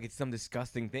seem like it's some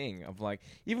disgusting thing of like,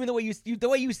 even the way you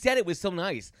said it was so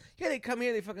nice. Yeah, they come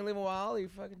here, they fucking live a while, they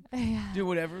fucking do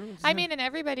whatever. I mean, and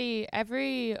every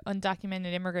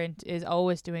undocumented immigrant is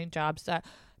always doing jobs that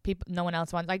no one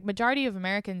else wants. Like majority of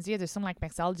Americans, there's some like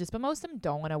mixologists, but most of them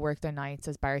don't want to work their nights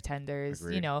as bartenders.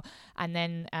 Agreed. You know. And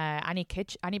then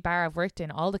any bar I've worked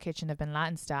in, all the kitchen have been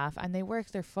Latin staff, and they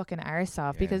work their fucking arse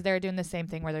off because they're doing the same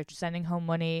thing where they're sending home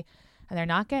money and they're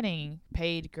not getting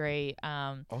paid great.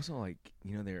 Also, like,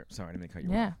 they're sorry, I didn't mean to cut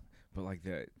you off, but like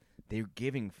they're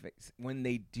giving when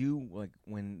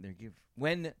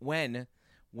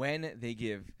they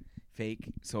give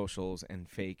fake socials and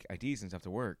fake IDs and stuff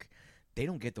to work. They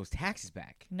don't get those taxes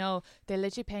back. No, they're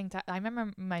literally paying I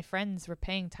remember my friends were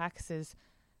paying taxes,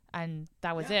 and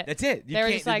that was it. That's it. They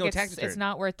were just like, it's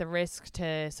not worth the risk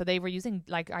to. So they were using,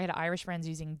 like, I had Irish friends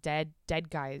using dead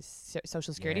guys'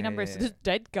 social security numbers. So this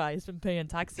dead guy's been paying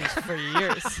taxes for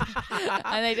years,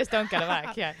 and they just don't get it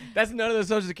back. Yeah, that's none of the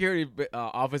Social Security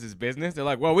office's business. They're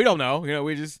like, well, we don't know.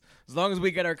 We just, as long as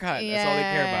we get our cut, that's all they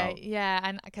care about. Yeah,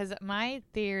 and because my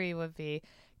theory would be,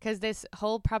 because this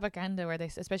whole propaganda where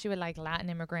especially with like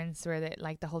Latin immigrants, where they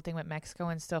like the whole thing with Mexico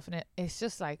and stuff, and it's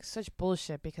just like such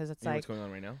bullshit because it's like what's going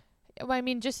on right now. Well, I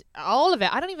mean, just all of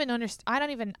it. I don't even understand. I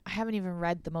haven't even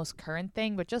read the most current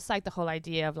thing, but just like the whole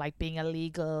idea of like being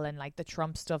illegal and like the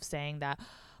Trump stuff saying that,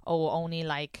 only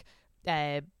like,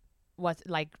 what's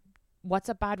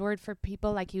a bad word for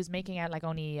people? Like he was making out like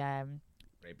only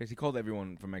rapists. He called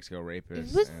everyone from Mexico rapists.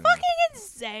 It was fucking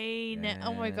insane. Yeah.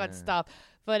 Oh my god, stop.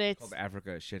 But it's called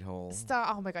Africa a shithole.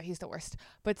 Stop. Oh my god, he's the worst.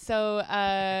 But so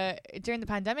during the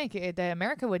pandemic,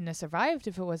 America wouldn't have survived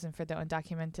if it wasn't for the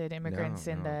undocumented immigrants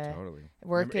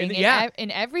working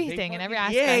in everything, in every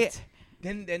aspect.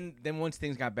 Then once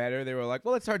things got better, they were like,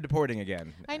 well, let's start deporting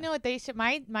again. I know what they should.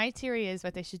 My theory is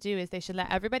what they should do is they should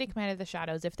let everybody come out of the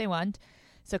shadows if they want.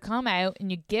 So come out and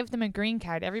you give them a green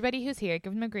card. Everybody who's here,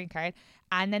 give them a green card.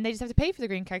 And then they just have to pay for the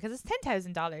green card because it's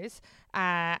 $10,000.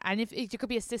 And if it could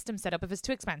be a system set up, if it's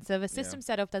too expensive, a system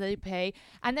set up that they pay.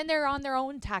 And then they're on their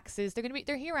own taxes.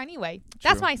 They're here anyway. True.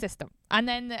 That's my system. And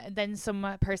then some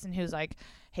person who's like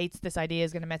hates this idea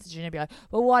is going to message you and be like,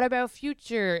 well, what about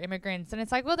future immigrants? And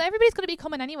it's like, well, everybody's going to be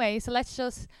coming anyway. So let's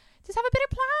just have a better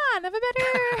plan, have a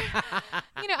better,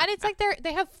 and it's like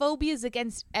they have phobias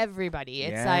against everybody.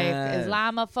 It's like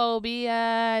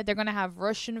Islamophobia. They're going to have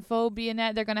Russian phobia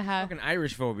now. They're going to have fucking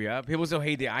Irish phobia. People still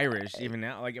hate the Irish even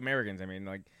now, like Americans. I mean,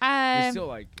 like, they're still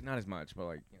like, not as much, but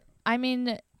like, I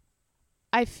mean,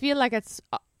 I feel like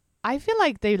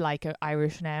they like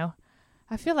Irish now.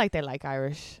 I feel like they like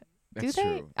Irish. That's Do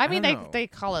they? true. I mean, they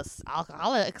call us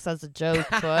alcoholics as a joke,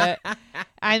 but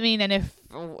I mean, and if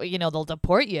they'll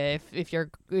deport you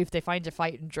if they find you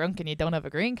fighting drunk and you don't have a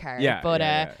green card. Yeah,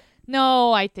 but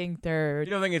no, I think they're. You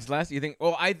don't think it's less? You think?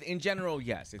 Well, in general,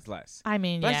 yes, it's less. I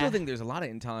mean, but I still think there's a lot of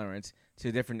intolerance to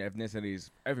different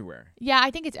ethnicities everywhere. Yeah, I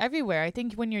think it's everywhere. I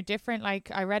think when you're different, like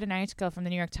I read an article from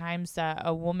the New York Times that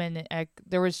a woman, it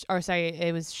was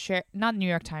not New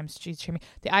York Times,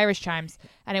 the Irish Times,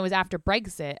 and it was after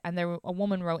Brexit, and a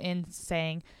woman wrote in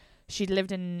saying she'd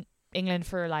lived in England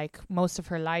for like most of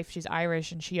her life. She's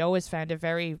Irish, and she always found it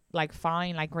very like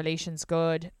fine, like relations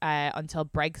good until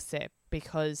Brexit,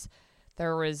 because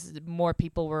there was more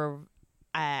people were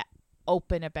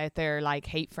open about their like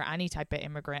hate for any type of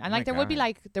immigrant, and like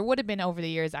there would have been over the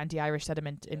years anti-Irish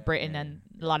sentiment in Britain, and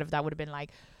a lot of that would have been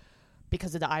like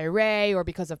because of the IRA or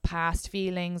because of past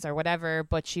feelings or whatever.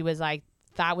 But she was like,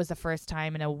 that was the first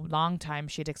time in a long time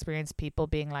she'd experienced people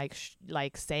being like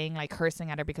saying, like cursing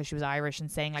at her because she was Irish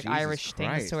and saying like Jesus Irish Christ.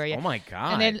 things to her. Yeah. Oh my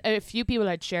god! And then a few people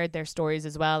had shared their stories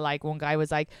as well. Like one guy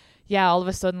was like, yeah, all of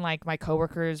a sudden like my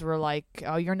coworkers were like,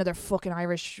 oh, you're another fucking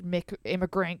Irish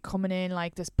immigrant coming in,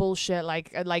 like this bullshit,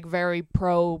 like very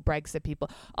pro Brexit people.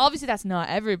 Obviously that's not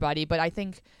everybody, but I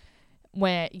think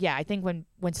when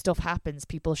stuff happens,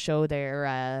 people show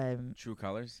their true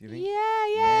colors, you think?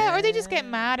 Yeah, or they just get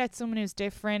mad at someone who's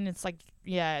different. It's like,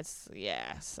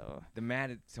 so the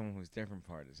mad at someone who's different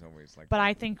part is always like. But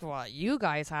I think what you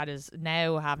guys have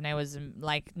now is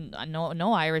like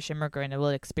no Irish immigrant will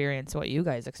experience what you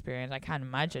guys experience. I can't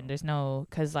imagine. There's no,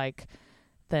 because like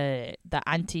the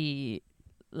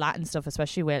anti-Latin stuff,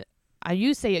 especially with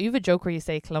you have a joke where you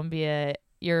say Colombia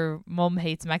your mum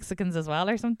hates Mexicans as well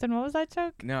or something. What was that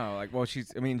joke? No, like, well,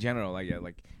 in general, like, yeah,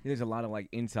 like, there's a lot of, like,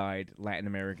 inside Latin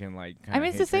American, like, I mean,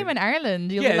 it's the same in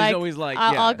Ireland. You'll Yeah, be there's like, always, like,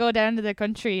 I'll go down to the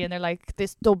country and they're like,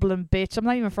 this Dublin bitch. I'm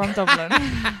not even from Dublin.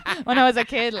 When I was a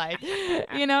kid, like,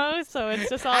 you know, so it's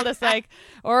just all this, like,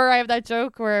 or I have that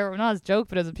joke where, not as a joke,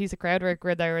 but it was a piece of crowd work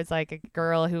where there was, like, a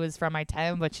girl who was from my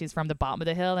town, but she's from the bottom of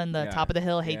the hill, and the top of the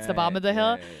hill hates the bottom of the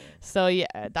hill. So, yeah,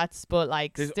 but,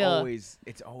 like, there's still.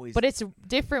 It's always. But it's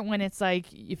different when it's,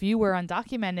 like, if you were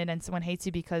undocumented and someone hates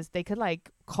you because they could,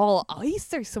 like, call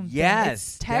ICE or something. Yes.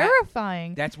 It's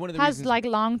terrifying. That's one of the has, reasons. like,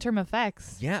 long-term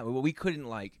effects. Yeah, well, we couldn't,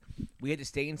 like, we had to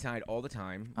stay inside all the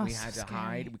time. Oh, we so had to scary.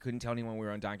 hide. We couldn't tell anyone we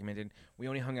were undocumented. We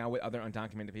only hung out with other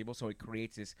undocumented people, so it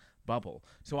creates this bubble.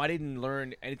 So I didn't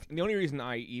learn, and the only reason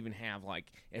I even have,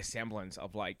 like, a semblance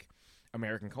of, like,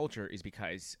 American culture is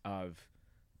because of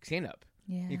stand-up.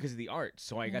 Yeah. Because of the art.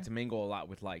 So I got to mingle a lot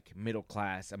with, like,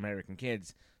 middle-class American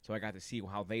kids, so I got to see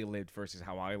how they lived versus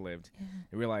how I lived. Yeah.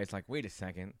 I realized, like, wait a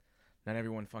second. Not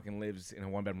everyone fucking lives in a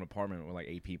one-bedroom apartment with, like,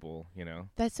 8 people, you know?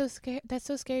 That's so scary. That's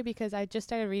so scary because I just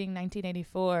started reading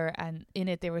 1984, and in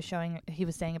it they were showing. He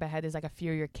was saying about how there's like a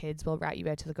few of your kids will rat you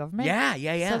out to the government.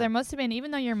 Yeah. So there must have been,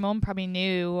 even though your mum probably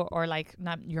knew, or like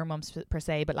not your mum per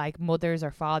se, but like mothers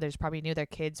or fathers probably knew their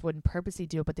kids wouldn't purposely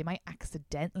do it, but they might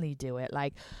accidentally do it.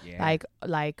 Like,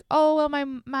 oh well, my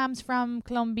mom's from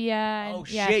Colombia. Oh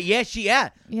yeah. shit! Yeah.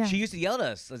 Yeah. She used to yell at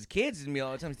us as kids and me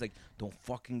all the time. She's like, "Don't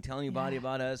fucking tell anybody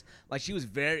about us." Like she was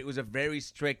it was a very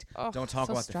strict. Don't talk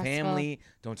so about stressful. the family.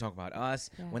 Don't talk about us.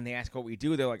 Yeah. When they ask what we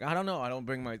do, they're like, "I don't know. I don't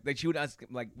bring my." Like she would ask,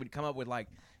 like would come up with like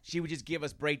she would just give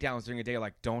us breakdowns during the day,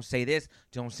 like, "Don't say this.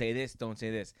 Don't say this. Don't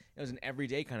say this." It was an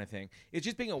everyday kind of thing. It's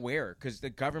just being aware because the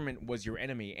government was your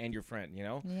enemy and your friend. You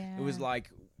know. Yeah. It was like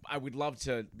I would love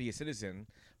to be a citizen.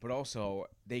 But also,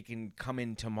 they can come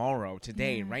in tomorrow,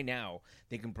 today, right now.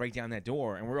 They can break down that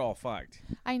door, and we're all fucked.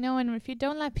 I know, and if you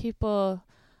don't let people...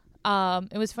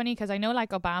 it was funny because I know, like,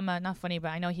 Obama, not funny, but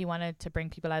I know he wanted to bring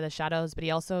people out of the shadows, but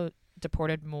he also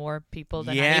deported more people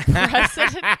than any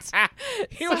president.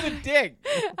 He was a dick.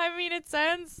 I mean, it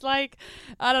sounds like...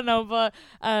 I don't know, but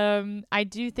I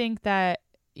do think that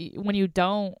when you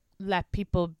don't let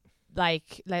people...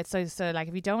 Like, so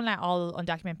if you don't let all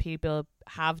undocumented people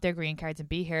have their green cards and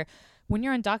be here, when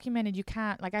you're undocumented, you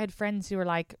can't. Like, I had friends who were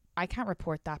like, I can't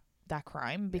report that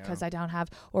crime because I don't have.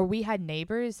 Or we had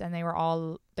neighbors and they were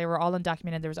all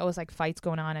undocumented. There was always like fights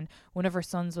going on, and one of her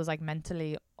sons was like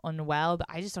mentally unwell, but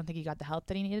I just don't think he got the help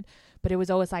that he needed. But it was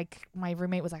always like my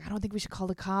roommate was like, I don't think we should call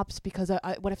the cops because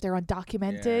what if they're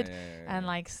undocumented? And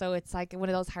like, so it's like one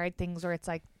of those hard things where it's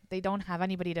like they don't have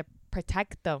anybody to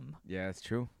protect them. Yeah, that's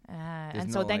true.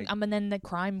 And so then the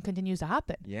crime continues to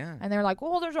happen. Yeah. And they're like,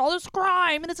 oh, there's all this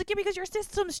crime, and it's like, yeah, because your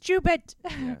system's stupid.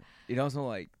 Yeah. It also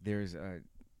like there's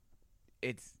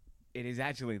it is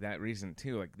actually that reason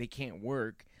too. Like they can't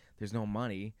work, there's no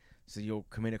money, so you'll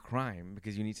commit a crime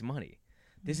because you need some money.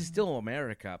 This is still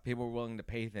America. People are willing to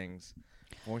pay things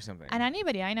for something. And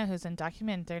anybody I know who's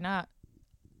undocumented, they're not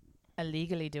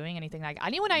illegally doing anything. Like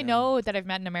anyone I know that I've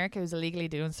met in America who's illegally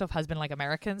doing stuff has been like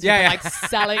Americans. Yeah, like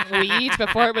selling weed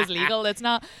before it was legal. It's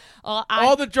not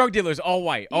all the drug dealers, all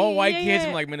white kids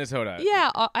from like Minnesota.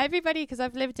 Yeah, everybody, because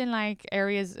I've lived in like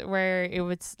areas where it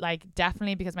was like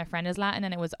definitely because my friend is Latin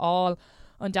and it was all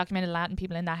undocumented Latin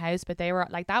people in that house, but they were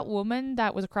like that woman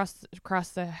that was across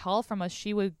the hall from us.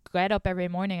 She would get up every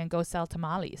morning and go sell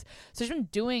tamales. So she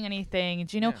wasn't doing anything,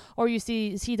 do you know? Yeah. Or you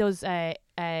see those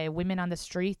women on the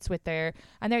streets with they're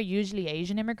usually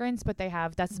Asian immigrants, but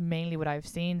that's mainly what I've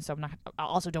seen. So I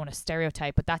also don't want to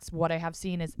stereotype, but that's what I have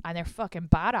seen and they're fucking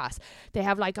badass. They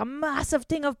have like a massive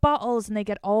thing of bottles and they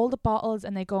get all the bottles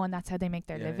and they go and that's how they make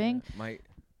their living.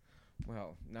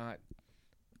 Yeah.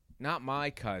 Not my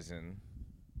cousin.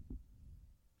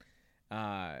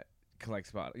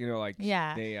 Collects bottles, you know, like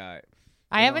they.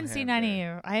 I haven't seen any.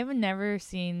 I haven't never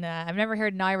seen. I've never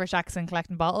heard an Irish accent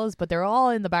collecting bottles, but they're all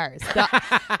in the bars. The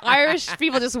Irish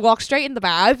people just walk straight in the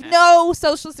bar. I've no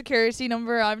social security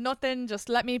number. I've nothing. Just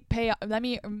let me pay. Let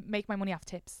me make my money off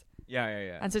tips. Yeah.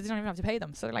 And so they don't even have to pay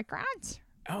them. So they're like, grant.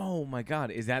 Oh my God,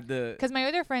 is that the? Because my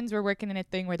other friends were working in a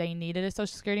thing where they needed a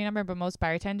social security number, but most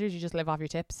bartenders you just live off your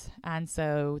tips, and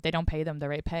so they don't pay them the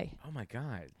rate pay. Oh my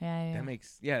God. Yeah. That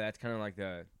makes that's kind of like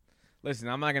the. Listen,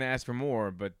 I'm not gonna ask for more,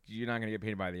 but you're not gonna get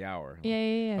paid by the hour.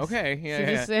 Yeah. Okay.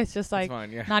 Yeah. So it's just like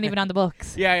fine, not even on the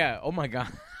books. Yeah. Oh my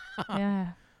God. Yeah.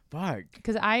 Fuck.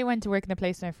 Because I went to work in a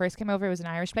place when I first came over. It was an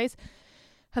Irish place,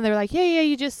 and they were like, yeah,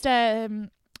 you just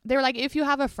they were like, if you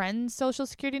have a friend's social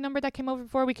security number that came over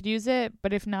before, we could use it.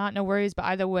 But if not, no worries. But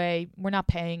either way, we're not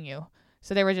paying you.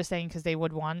 So they were just saying because they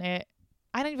would want it.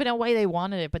 I don't even know why they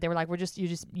wanted it, but they were like, you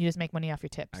just make money off your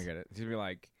tips. I get it. To be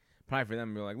like, probably for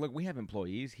them, be like, look, we have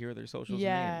employees. Here are their socials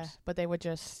Yeah, and names. but they would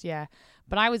just,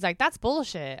 But I was like, that's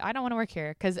bullshit. I don't want to work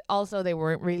here. Because also they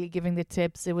weren't really giving the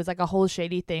tips. It was like a whole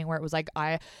shady thing where it was like,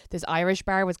 this Irish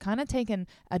bar was kind of taking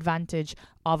advantage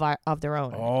of their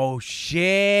own. Oh,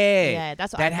 shit. Yeah,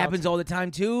 that's what that I felt. happens all the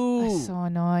time, too. That's so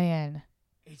annoying.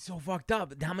 It's so fucked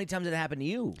up. How many times did it happen to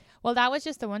you? Well, that was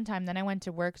just the one time. Then I went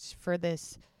to work for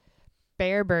this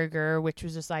Bear Burger, which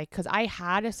was just like, because I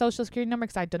had a social security number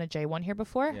because I'd done a J1 here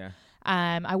before. Yeah.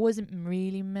 I wasn't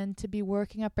really meant to be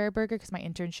working at Bear Burger because my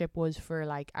internship was for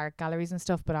like art galleries and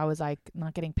stuff, but I was like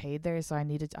not getting paid there, so I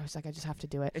was like, I just have to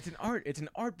do it. It's an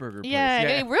art burger place. Yeah,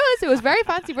 it was very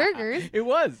fancy burgers. It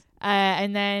was.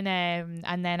 And then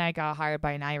I got hired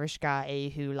by an Irish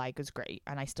guy who like was great,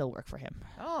 and I still work for him.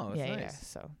 Oh, that's nice. Yeah,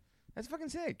 so That's fucking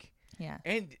sick. yeah.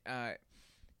 And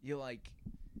you like,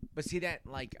 but see that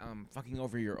like fucking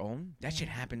over your own, that shit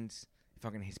happens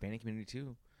fucking Hispanic community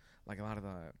too. Like a lot of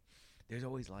there's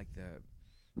always like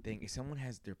the thing, if someone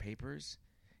has their papers,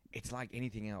 it's like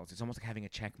anything else. It's almost like having a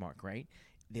check mark, right?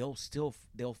 They'll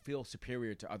feel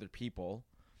superior to other people.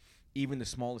 Even the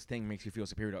smallest thing makes you feel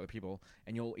superior to other people,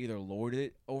 and you'll either lord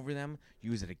it over them,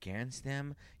 use it against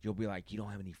them. You'll be like, you don't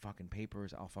have any fucking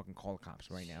papers, I'll fucking call the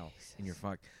cops right now, and you're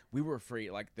fucked. We were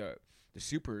afraid, like the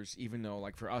supers, even though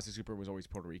like for us the super was always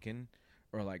Puerto Rican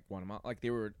or like Guatemala, like they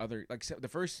were other, like so the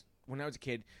first, when I was a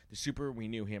kid, the super, we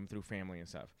knew him through family and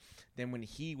stuff. Then when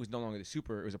he was no longer the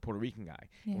super, it was a Puerto Rican guy.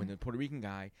 Yeah. And when the Puerto Rican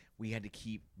guy, we had to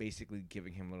keep basically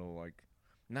giving him little like,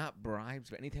 not bribes,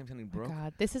 but anytime something broke.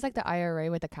 God, this is like the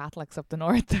IRA with the Catholics up the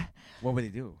north. What would they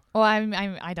do? Oh,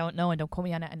 I don't know, and don't quote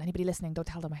me on it. And anybody listening, don't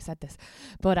tell them I said this.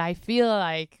 But I feel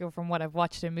like from what I've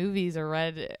watched in movies or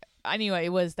read, anyway, it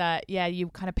was that you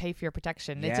kind of pay for your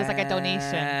protection. It's just like a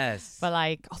donation, but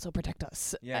like also protect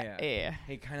us. Yeah. Yeah.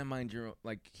 Hey, kind of mind your own,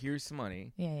 like, here's some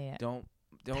money. Yeah. Don't.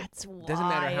 That's doesn't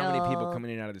matter how many people wild. come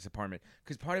in and out of this apartment,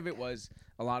 because part of it was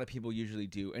a lot of people usually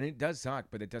do, and it does suck,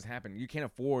 but it does happen. You can't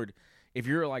afford. If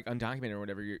you're like undocumented or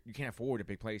whatever, you can't afford a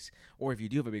big place. Or if you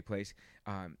do have a big place,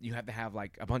 you have to have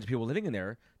like a bunch of people living in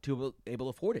there to be able to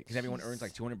afford it, because everyone earns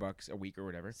like $200 a week or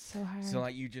whatever. So hard. So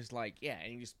like you just like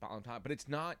and you just pile on top. But it's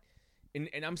not. And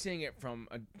I'm saying it from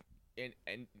a.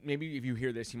 And maybe if you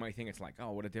hear this, you might think it's like,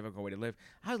 oh, what a difficult way to live.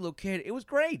 I was a little kid. It was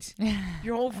great.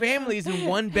 Your whole family's in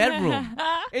one bedroom.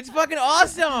 It's fucking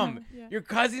awesome. Yeah. Your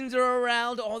cousins are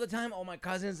around all the time. All my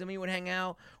cousins and me would hang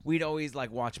out. We'd always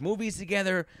like watch movies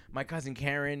together. My cousin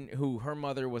Karen, who her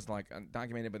mother was like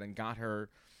undocumented, but then got her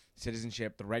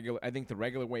citizenship the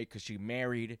regular way because she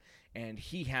married, and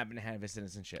he happened to have his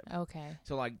citizenship. Okay.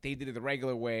 So like they did it the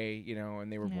regular way,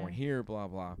 and they were born here, blah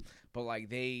blah. But like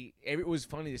it was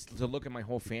funny to look at my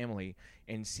whole family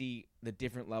and see the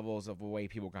different levels of the way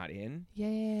people got in.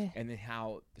 Yeah. And then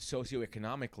how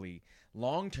socioeconomically,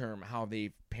 long term, how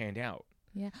they've panned out.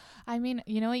 Yeah. I mean,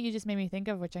 you know what you just made me think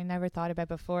of, which I never thought about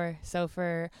before. So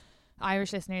for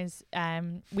Irish listeners,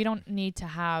 we don't need to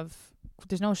have.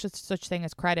 There's no such thing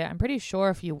as credit. I'm pretty sure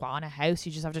if you want a house,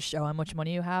 you just have to show how much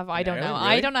money you have. I don't know. Really?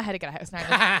 I don't know how to get a house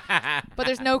now. But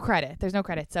there's no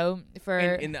credit. So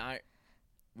for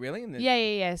really?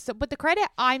 Yeah. So, but the credit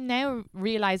I'm now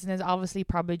realizing is obviously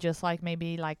probably just like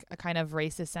maybe like a kind of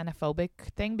racist, xenophobic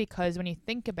thing, because when you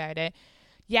think about it,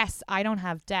 yes, I don't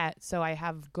have debt, so I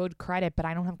have good credit, but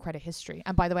I don't have credit history.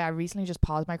 And by the way, I recently just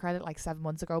paused my credit like 7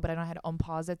 months ago, but I don't know how to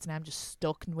unpause it, so now I'm just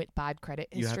stuck with bad credit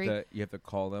history. You have to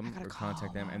call them or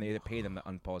contact call them, and they have to pay them to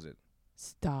unpause it.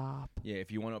 Stop. Yeah,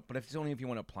 if you want to, but it's only if you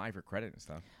want to apply for credit and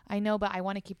stuff. I know, but I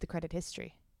want to keep the credit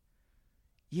history.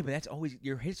 Yeah, but that's always,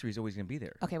 your history is always going to be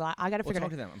there. Okay, well, I got to figure it talk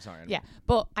out. to them. I'm sorry. Yeah,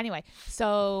 but anyway,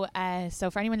 so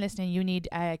for anyone listening, you need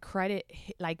credit,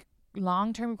 like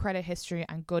long-term credit history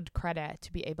and good credit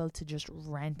to be able to just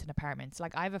rent an apartment. So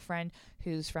like I have a friend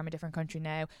who's from a different country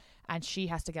now, and she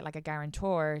has to get like a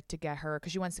guarantor to get her,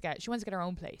 because she wants to get her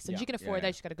own place, and she can afford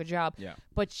that. She's got a good job,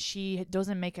 but she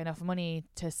doesn't make enough money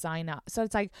to sign up. So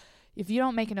it's like, if you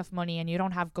don't make enough money and you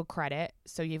don't have good credit,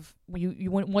 so you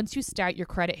once you start your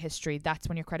credit history, that's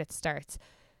when your credit starts.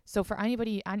 So for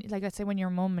anybody, and like let's say when your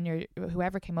mom and your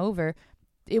whoever came over,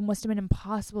 it must have been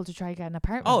impossible to try to get an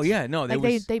apartment. Oh yeah, no,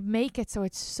 they make it so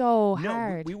it's so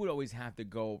hard. We would always have to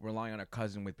go rely on a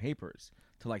cousin with papers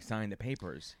to like sign the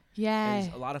papers. Yeah,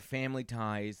 there's a lot of family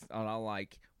ties, a lot of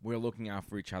like we're looking out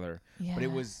for each other. Yeah. But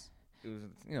it was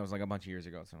it was like a bunch of years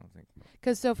ago, so I don't think.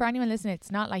 Because so for anyone listening, it's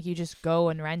not like you just go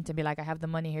and rent and be like, I have the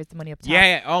money, here's the money up top.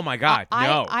 Yeah. Oh my God,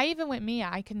 no. I even with me,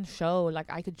 I could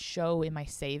show in my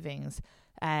savings.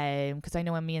 Because I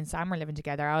know when me and Sam were living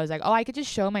together, I was like, oh, I could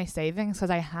just show my savings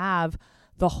because I have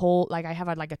the whole, like, I have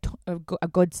a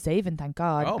good saving, thank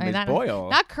God. Oh, I mean, Miss Boyle.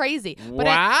 not crazy, but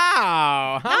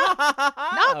wow.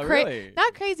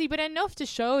 not crazy, but enough to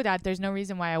show that there's no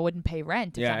reason why I wouldn't pay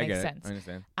rent, if Yeah, that I makes get it. sense. I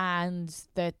understand. And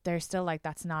that they're still like,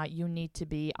 that's not, you need to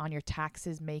be on your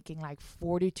taxes making like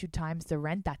 42 times the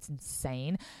rent. That's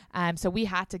insane. So we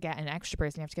had to get an extra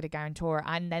person. You have to get a guarantor,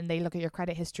 and then they look at your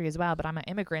credit history as well. But I'm an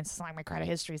immigrant, so it's like my credit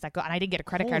history is like, and I didn't get a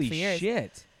credit card for years.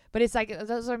 Shit. But it's like,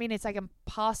 that's what I mean. It's like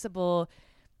impossible.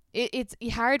 It's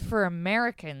hard for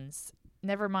Americans,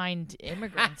 never mind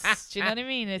immigrants. Do you know what I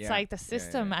mean? It's like the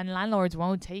system, and landlords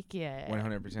won't take you.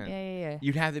 100%. Yeah.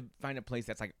 You'd have to find a place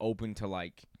that's like open to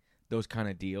like those kind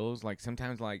of deals. Like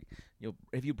sometimes, like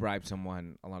if you bribe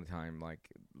someone, a lot of time, like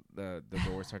the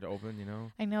doors start to open. You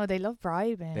know. I know they love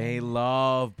bribing. They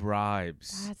love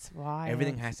bribes. That's why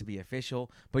Everything has to be official.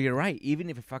 But you're right. Even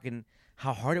if it fucking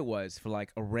how hard it was for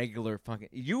like a regular fucking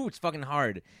it's fucking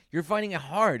hard. You're finding it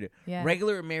hard. Yeah.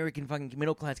 Regular American fucking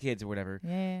middle class kids or whatever.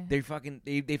 Yeah. They fucking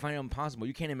they find it impossible.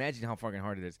 You can't imagine how fucking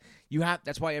hard it is.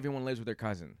 That's why everyone lives with their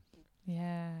cousin.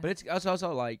 Yeah. But it's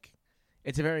also like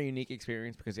it's a very unique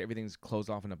experience because everything's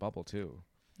closed off in a bubble too.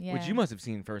 Yeah. Which you must have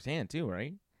seen firsthand too,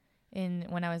 right?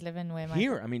 When I was living with my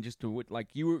Here, I mean, just to like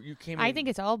you came. I think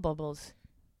it's all bubbles.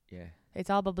 Yeah. It's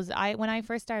all bubbles. When I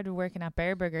first started working at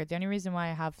Bear Burger, the only reason why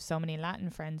I have so many Latin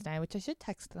friends now, which I should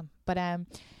text them, but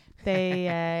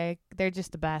they they're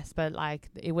just the best. But like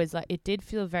it did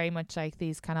feel very much like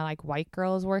these kind of like white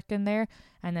girls working there,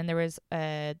 and then there was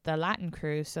the Latin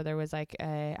crew. So there was like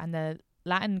and the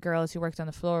Latin girls who worked on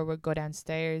the floor would go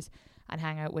downstairs and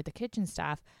hang out with the kitchen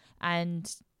staff,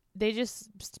 and they just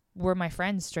were my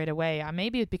friends straight away.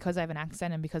 Maybe it's because I have an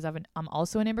accent and because I'm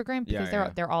also an immigrant, because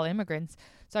they're all immigrants.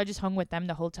 So I just hung with them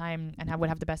the whole time and would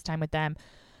have the best time with them.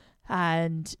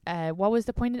 And what was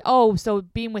the point? So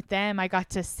being with them, I got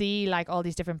to see like all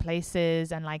these different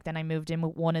places, and like then I moved in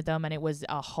with one of them, and it was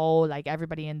a whole like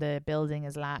everybody in the building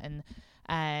is Latin.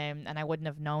 And I wouldn't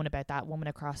have known about that woman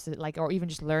across it, like, or even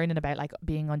just learning about like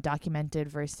being undocumented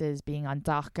versus being on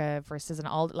DACA versus and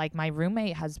all. Like my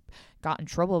roommate has got in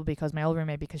trouble because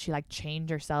she like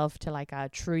chained herself to like a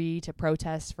tree to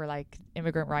protest for like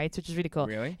immigrant rights, which is really cool.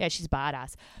 Really? Yeah, she's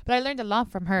badass. But I learned a lot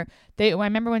from her. I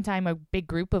remember one time a big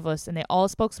group of us, and they all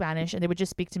spoke Spanish, and they would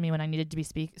just speak to me when I needed to be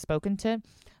spoken to.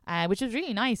 Which was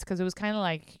really nice because it was kind of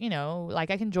like, like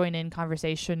I can join in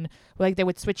conversation. Like they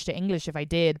would switch to English if I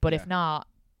did, but if not,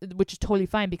 which is totally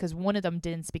fine because one of them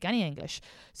didn't speak any English.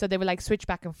 So they would like switch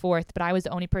back and forth. But I was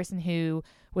the only person who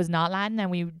was not Latin,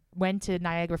 and we went to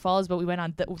Niagara Falls, but we went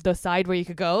on the side where you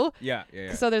could go. Yeah.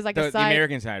 So there's like a side. The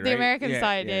American side, right? The American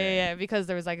side, yeah. Because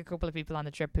there was like a couple of people on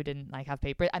the trip who didn't like have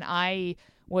paper. And I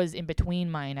was in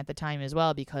between mine at the time as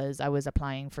well because I was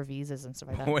applying for visas and stuff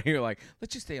like that. When you're like,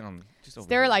 let's just stay on just over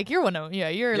they were here. like, you're one of,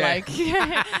 like,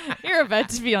 you're about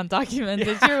to be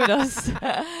undocumented. You're with us.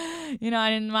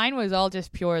 And mine was all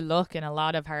just pure luck and a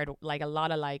lot of like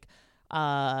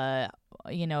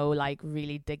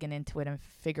really digging into it and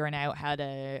figuring out how to,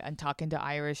 and talking to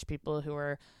Irish people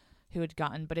who had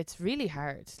gotten, but it's really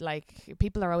hard. Like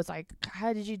people are always like,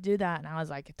 how did you do that? And I was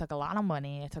like, it took a lot of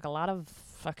money. It took a lot of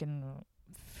fucking,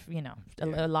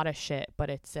 a lot of shit, but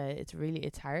it's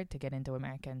hard to get into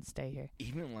America and stay here.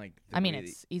 Even like,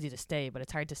 it's easy to stay, but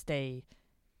it's hard to stay,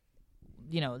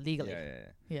 legally.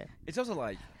 Yeah. It's also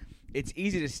like, it's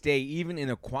easy to stay even in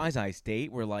a quasi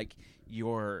state where like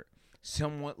you're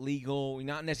somewhat legal,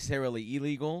 not necessarily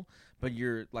illegal, but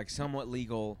you're like somewhat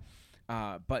legal,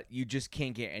 but you just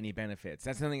can't get any benefits.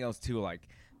 That's something else too. Like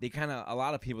a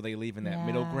lot of people, they leave in that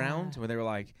middle ground where they're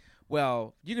like,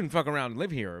 well, you can fuck around and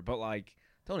live here, but like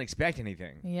don't expect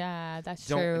anything. Yeah, that's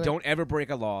true. Don't ever break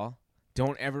a law.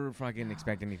 Don't ever fucking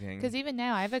expect anything. Because even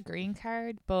now I have a green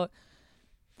card, but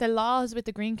the laws with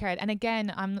the green card, and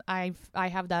again, I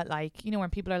have that, like, when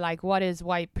people are like, what is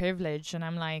white privilege? And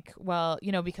I'm like, well,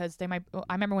 because they might,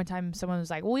 I remember one time someone was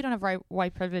like, well, we don't have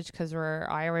white privilege because we're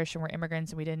Irish and we're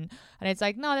immigrants and we didn't. And it's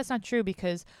like, no, that's not true,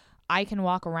 because I can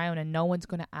walk around and no one's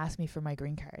going to ask me for my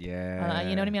green card. Yeah.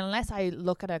 You know what I mean? Unless I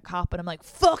look at a cop and I'm like,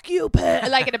 fuck you,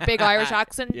 like in a big Irish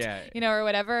accent, or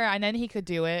whatever. And then he could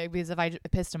do it because if I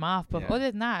pissed him off. But other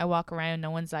than that, I walk around,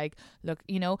 no one's like, look,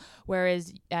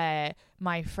 whereas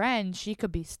my friend, she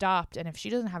could be stopped. And if she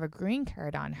doesn't have a green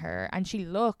card on her and she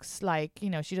looks like,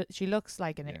 she looks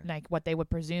like like what they would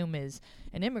presume is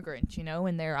an immigrant,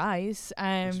 in their eyes.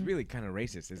 It's really kind of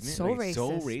racist, isn't it? So racist. racist.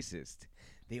 So racist.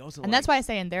 They also, and that's why I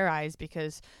say in their eyes,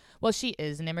 because, well, she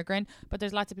is an immigrant, but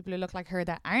there's lots of people who look like her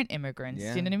that aren't immigrants.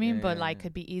 Yeah, you know what I mean? yeah, But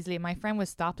could be easily. My friend was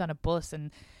stopped on a bus,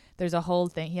 and there's a whole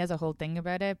thing. He has a whole thing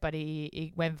about it, but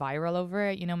he went viral over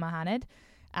it. Mohamed.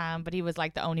 But he was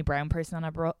like the only brown person on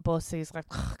a bus. So he's like,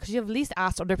 could you have at least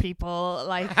asked other people?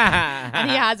 Like, and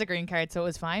he has a green card, so it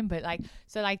was fine. But like,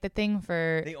 so like the thing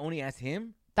for They only asked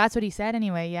him? that's what he said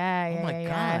anay. Yeah, Oh my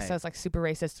yeah. God. So it's like super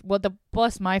racist. Well, the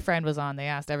bus my friend was on, they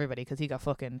asked everybody because he got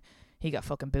fucking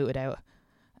booted out.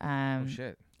 Oh,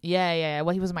 shit. Yeah.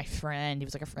 Well, he was my friend. He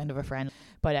was like a friend of a friend.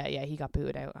 But yeah, he got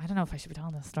booted out. I don't know if I should be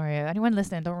telling this story. Anyone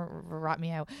listening, don't rat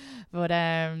me out. But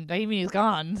I mean, he's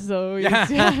gone. So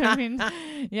I mean,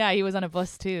 yeah, he was on a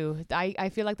bus too. I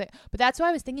feel like that. But that's why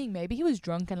I was thinking maybe he was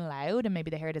drunk and loud, and maybe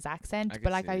they heard his accent.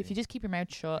 But like, if you just keep your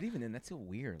mouth shut. But even then, that's so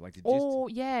weird. Like,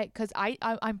 Yeah, because I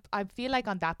feel like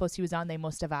on that bus he was on, they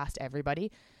must have asked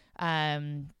everybody.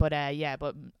 But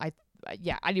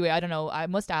anyway, I don't know. I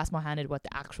must ask Mohammed what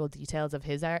the actual details of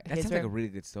his are. That sounds like a really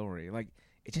good story. Like,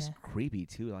 it's just creepy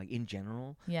too. Like, in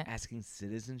general, asking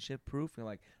citizenship proof. You're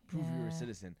like, prove you're a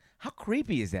citizen. How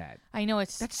creepy is that? I know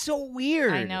that's so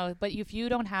weird. I know, but if you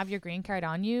don't have your green card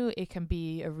on you, it can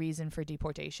be a reason for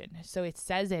deportation. So it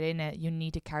says it in it. You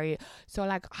need to carry it. So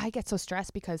like, I get so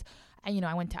stressed because,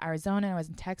 I went to Arizona, I was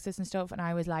in Texas and stuff, and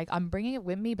I was like, I'm bringing it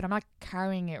with me, but I'm not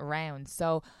carrying it around.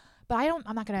 So. But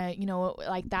I'm not going to,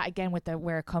 like that again with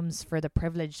where it comes for the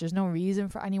privilege. There's no reason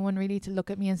for anyone really to look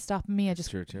at me and stop me. I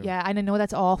just, true too. Yeah, and I know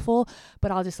that's awful,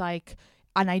 but I'll just like,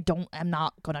 and I'm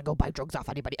not going to go buy drugs off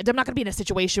anybody. I'm not going to be in a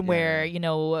situation where,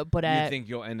 but. You think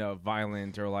you'll end up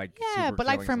violent or like. Yeah, but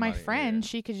like for somebody. my friend,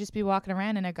 she could just be walking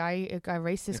around and a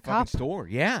racist cop. Store,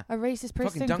 yeah. A racist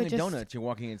person. Fucking Dunkin' Donuts, you're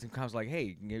walking in, some cop's like,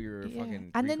 hey, give your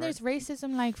fucking. And then there's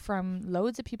racism like from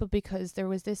loads of people because there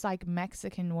was this like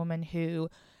Mexican woman who.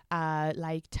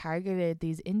 Like targeted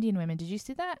these Indian women. Did you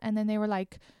see that? And then they were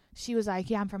like, she was like,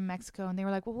 yeah, I'm from Mexico. And they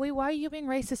were like, well, wait, why are you being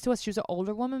racist to us? She was an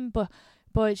older woman,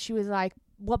 but she was like,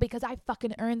 well, because I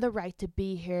fucking earned the right to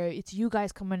be here. It's you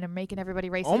guys coming and making everybody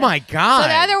racist. Oh my God. So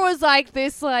then there was like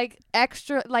this like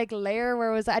extra like layer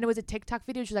where it was, and it was a TikTok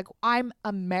video. She was like,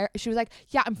 she was like,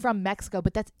 yeah, I'm from Mexico,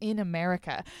 but that's in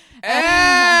America.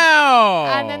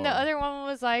 And then the other one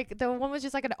was like,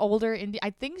 just like an older Indian.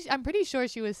 I'm pretty sure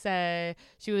she was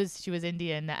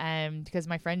Indian. Because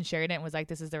my friend shared it and was like,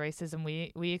 this is the racism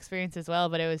we experience as well.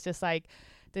 But it was just like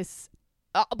this.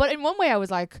 But in one way, I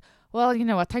was like, well, you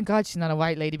know what? Thank God she's not a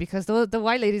white lady because the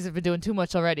white ladies have been doing too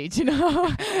much already. Do you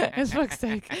know? It's fuck's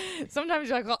sake. Sometimes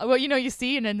you're like, well, you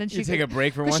see, and then she take a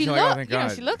break for once. You're like, oh thank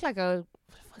God. She looked like a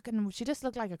fucking. She just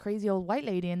looked like a crazy old white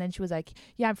lady, and then she was like,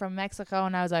 yeah, I'm from Mexico,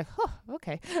 and I was like, oh,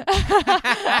 okay.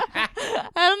 I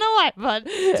don't know why, but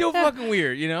still fucking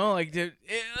weird, like.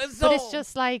 But it's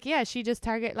just like, yeah, she just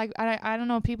target like I don't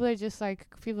know. People are just like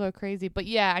crazy, but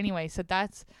yeah. Anyway, so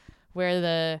that's where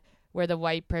the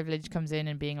white privilege comes in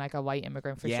and being like a white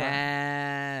immigrant for sure.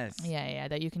 Yes. Yeah,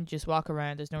 that you can just walk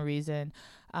around. There's no reason.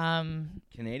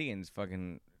 Canadians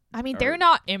fucking. I mean, they're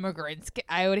not immigrants. Get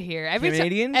out of here.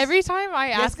 Canadians? Every time I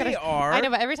ask, they are. I know,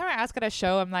 but every time I ask at a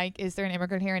show, I'm like, "Is there an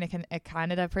immigrant here?" And a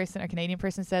Canada person or Canadian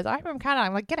person says, "I'm from Canada."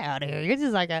 I'm like, "Get out of here! You're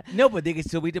just like a." No, but they can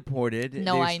still be deported.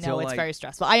 No, They're I know it's like... very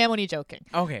stressful. I am only joking.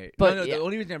 Okay, but no. The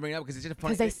only reason I bring it up because it's just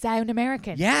funny. Because they sound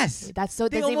American. Yes, that's so.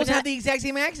 They almost have the exact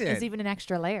same accent. There's even an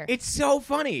extra layer. It's so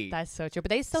funny. That's so true.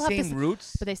 But they still have the same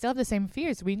roots. But they still have the same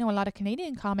fears. We know a lot of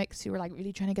Canadian comics who are like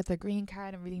really trying to get their green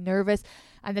card and really nervous.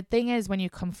 And the thing is, when you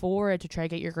come forward to try to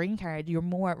get your green card, you're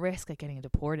more at risk of getting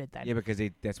deported then. Yeah, because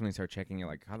that's when they start checking you,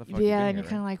 like, how the fuck? Yeah, and you're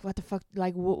kind of like, what the fuck?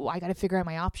 Like, I got to figure out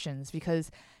my options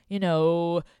because,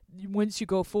 once you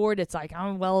go forward, it's like,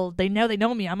 oh, well, they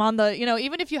know me. I'm on the,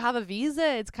 even if you have a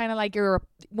visa, it's kind of like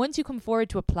once you come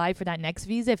forward to apply for that next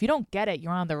visa, if you don't get it,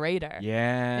 you're on the radar.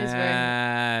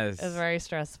 Yes. It's very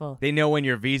stressful. They know when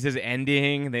your visa's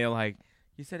ending. They're like,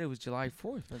 you said it was July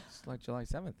 4th. It's like July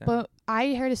 7th. Then. But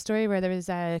I heard a story where there was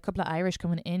a couple of Irish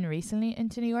coming in recently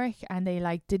into New York, and they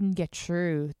like didn't get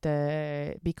through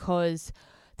because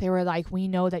they were like, we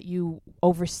know that you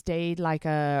overstayed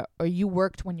or you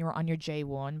worked when you were on your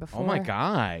J1 before. Oh my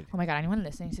God. Anyone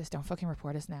listening says, don't fucking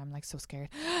report us now. I'm like so scared.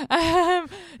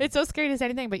 It's so scary to say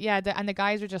anything, but yeah, and the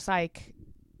guys were just like,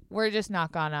 we're just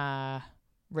not gonna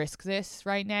risk this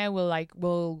right now.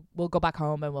 We'll go back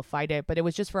home and we'll fight it. But it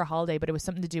was just for a holiday, but it was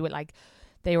something to do with like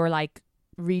they were like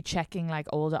rechecking like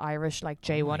old Irish like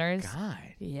J1ers. Oh my God.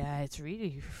 Yeah, it's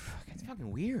really it's fucking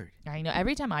weird. I know.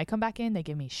 Every time I come back in, they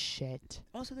give me shit.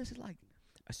 Also, this is like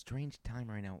a strange time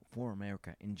right now for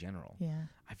America in general. Yeah.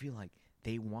 I feel like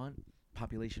they want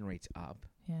population rates up.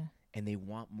 Yeah. And they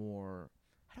want more,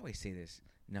 how do I say this?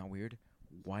 Not weird.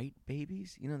 white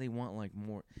babies. You know, they want like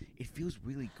more. It feels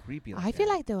really creepy. Like I feel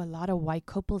that. like though a lot of white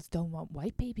couples don't want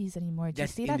white babies anymore. Do you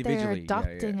That's see that they're individually, yeah,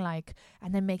 adopting yeah. like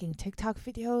and then making TikTok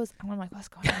videos? And I'm like, what's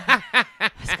going on?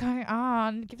 What's going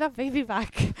on? Give that baby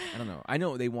back. I don't know. I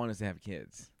know they want us to have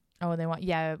kids. Oh, they want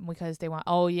because they want.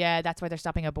 That's why they're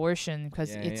stopping abortion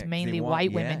because Yeah, it's yeah, 'cause mainly they want- white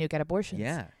yeah. women who get abortions.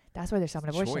 Yeah. That's why they're stopping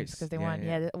It's abortions choice. because they Yeah, want.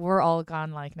 yeah. We're all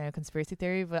gone like now conspiracy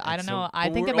theory, but I It's don't know. so- I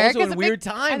but think we're America's also in a weird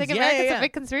big. times. I think Yeah, America's yeah. a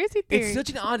big conspiracy theory. It's such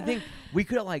an odd thing. We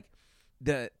could have like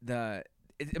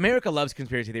America loves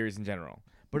conspiracy theories in general,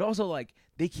 but also like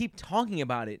they keep talking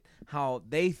about it how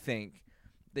they think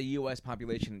the U.S.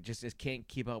 population just can't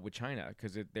keep up with China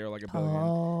because they're like a billion.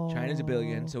 Oh. China's a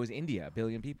billion, so is India, a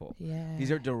billion people. Yeah.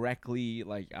 These are directly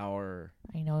like our.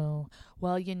 I know.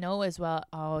 Well, as well.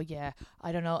 Oh, yeah.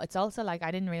 I don't know. It's also like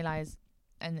I didn't realize,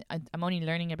 and I'm only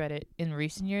learning about it in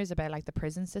recent years about like the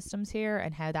prison systems here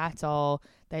and how that's all.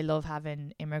 They love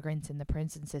having immigrants in the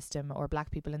prison system or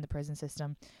black people in the prison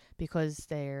system because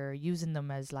they're using them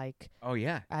as like. Oh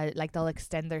yeah. Like they'll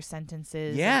extend their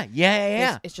sentences.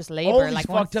 Yeah. It's just labor. All these like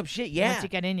fucked up shit. Yeah. Once you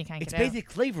get in, you can't It's get out.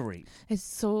 basic slavery. It's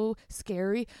so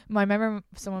scary. I remember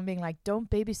someone being like, "Don't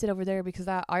babysit over there because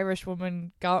that Irish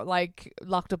woman got like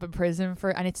locked up in prison for."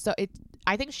 And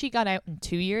I think she got out in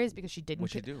 2 years because she didn't.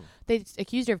 What'd she do? They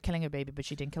accused her of killing a baby, but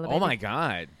she didn't kill a baby. Oh my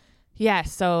god. Yeah.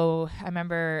 So I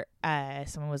remember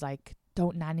someone was like,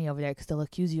 "Don't nanny over there because they'll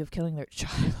accuse you of killing their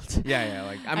child." Yeah.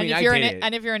 Like I and mean, if I you're get it.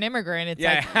 and if you're an immigrant, it's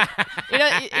Yeah.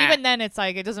 like even then it's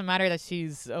like it doesn't matter that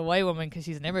she's a white woman because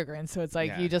she's an immigrant. So it's like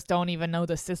Yeah. you just don't even know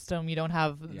the system. You don't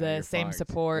have the same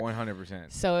support.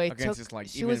 100%. So it Against took. this, like,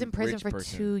 She even was in prison rich for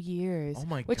person. 2 years. Oh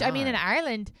my Which I mean, in God.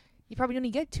 Ireland, you probably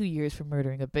only get 2 years for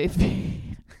murdering a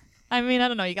baby. I mean, I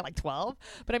don't know. You get like 12,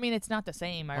 but I mean, it's not the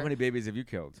same. How many babies have you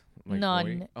killed? Like None.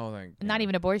 40? Oh, like Not yeah.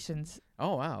 even abortions.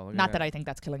 Oh wow. Look at Not that I think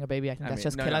that's killing a baby. I think that's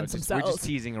just killing some cells. We're just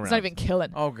teasing around. It's not even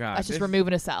killing. Oh god. That's just this-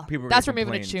 removing a cell. people are That's getting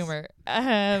removing a complaints.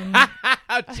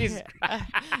 tumor. Jesus Christ.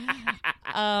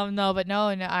 No, but no,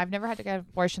 I've never had to get an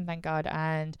abortion, thank God.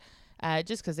 And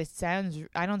just because it sounds,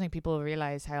 I don't think people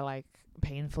realize how like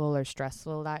painful or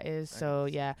stressful that is. So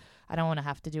yeah, I don't want to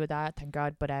have to do that, thank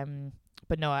God. But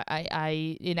no,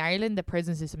 I in Ireland the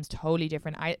prison system's totally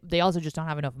different. They also just don't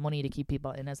have enough money to keep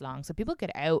people in as long, so people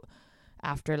get out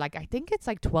after like I think it's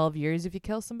like 12 years if you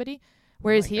kill somebody,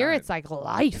 whereas my here God. it's like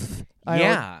life or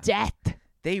Yeah. death.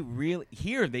 They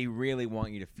really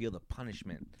want you to feel the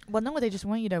punishment. Well, no, they just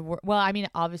want you to work. Well, I mean,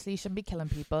 obviously you shouldn't be killing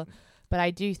people, but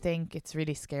I do think it's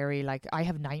really scary. Like I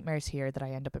have nightmares here that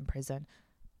I end up in prison.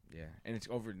 Yeah, and it's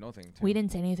over nothing. Too. We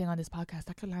didn't say anything on this podcast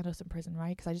that could land us in prison, right?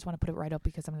 Because I just want to put it right up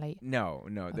because I'm late. No.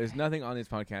 There's Okay. nothing on this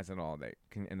podcast at all that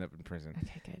can end up in prison.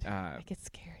 Okay, good. I get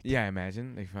scared. Yeah,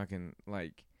 imagine they fucking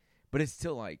like, but it's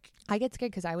still like. I get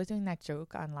scared because I was doing that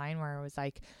joke online where I was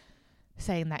like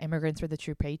saying that immigrants were the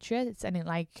true patriots, and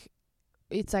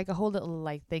it's like a whole little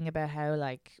like thing about how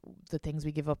like the things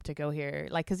we give up to go here,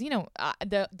 like because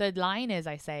the line is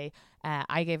I say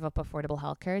I gave up affordable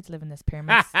healthcare to live in this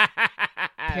pyramid.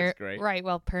 That's great. Right,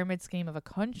 well, pyramid scheme of a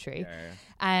country. Yeah.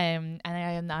 And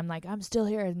I'm like, I'm still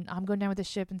here and I'm going down with the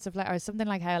ship and stuff like, or something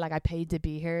like how like I paid to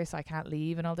be here so I can't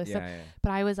leave and all this stuff. Yeah.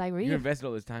 But I was like, really? You invested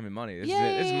all this time and money. This yeah,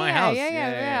 is it. This is my yeah, house.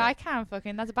 Yeah. I can't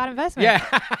fucking. That's a bad investment.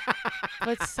 Yeah.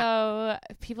 But so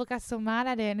people got so mad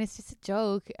at it, and it's just a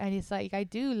joke. And it's like I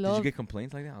do love. Did you get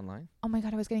complaints like that online? Oh my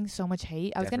God, I was getting so much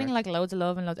hate. I was Death getting threats? like loads of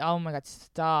love and loads. Oh my God,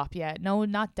 stop. Yeah, no,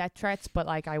 not death threats, but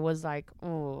like I was like,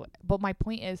 oh. But my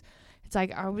point is, it's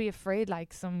like, are we afraid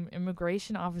like some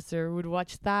immigration officer would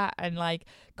watch that and like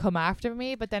come after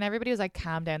me? But then everybody was like,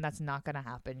 calm down, that's not gonna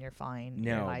happen. You're fine.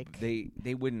 You're No, like they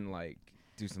wouldn't like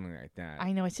do something like that.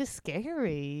 I know, it's just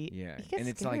scary. Yeah, You get and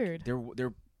it's scared.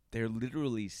 like they're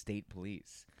literally state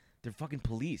police. They're fucking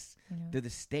police. Yeah. They're the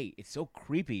state. It's so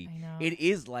creepy. I know. It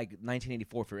is like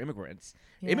 1984 for immigrants.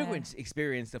 Yeah. Immigrants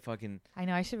experience the fucking. I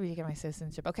know, I should really get my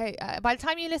citizenship. Okay, by the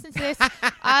time you listen to this,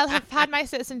 I'll have had my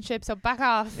citizenship, so back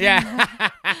off. Yeah.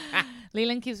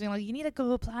 Leland keeps being like, you need to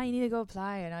go apply,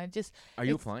 and I just... Are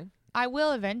you it's- applying? I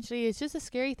will eventually. It's just a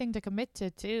scary thing to commit to,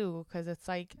 too, because it's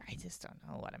like, I just don't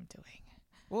know what I'm doing.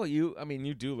 Well, you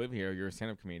do live here. You're a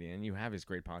stand-up comedian. You have this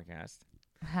great podcast.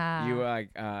 I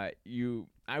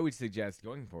would suggest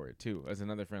going for it too, as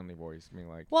another friendly voice. I mean,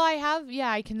 like. Well,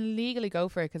 I can legally go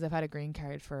for it because I've had a green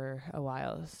card for a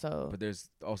while, so... But there's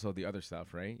also the other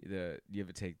stuff, right? You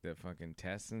ever take the fucking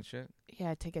tests and shit?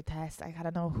 Yeah, take a test. I gotta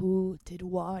know who did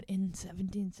what in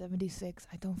 1776.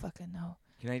 I don't fucking know.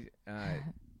 Can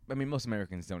I mean, most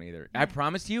Americans don't either. I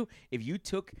promise you, if you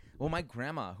took, my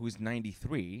grandma, who's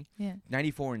 93, Yeah.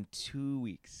 94 in 2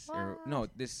 weeks.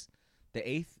 The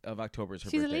 8th of October is her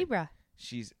She's birthday. a Libra.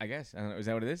 I guess. I don't know. Is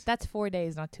that what it is? That's 4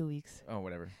 days, not 2 weeks. Oh,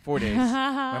 whatever. 4 days.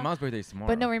 My mom's birthday is tomorrow.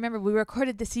 But no, remember, we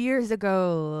recorded this years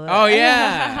ago. Oh,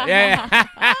 yeah.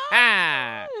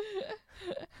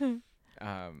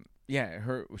 Yeah.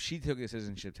 She took a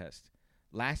citizenship test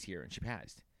last year, and she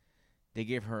passed. They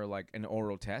gave her, like, an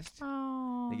oral test.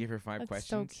 Oh, They gave her 5 that's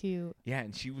questions. so cute. Yeah,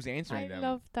 and she was answering them. I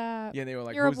love that. Yeah, they were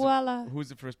like, Your abuela. who's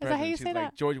the first Is that how president? you She's say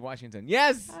like, that? George Washington.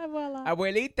 Yes! Abuela.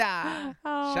 Abuelita.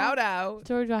 Oh, Shout out.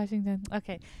 George Washington.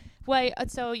 Okay. Wait,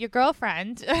 so your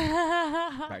girlfriend.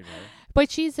 Back to her.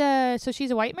 But she's a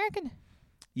white American?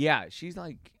 Yeah, she's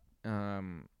like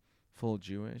full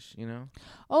Jewish, you know?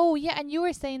 Oh, yeah, and you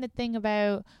were saying the thing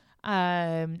about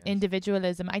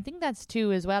individualism. I think that's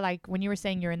too as well. Like when you were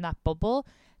saying you're in that bubble,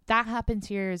 that happens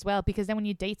here as well, because then when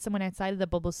you date someone outside of the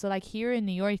bubble, so like here in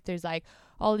New York, there's like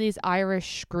all these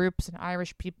Irish groups and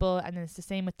Irish people, and then it's the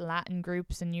same with Latin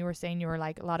groups, and you were saying you were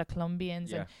like a lot of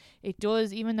Colombians, and it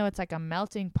does, even though it's like a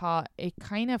melting pot, it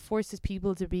kind of forces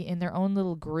people to be in their own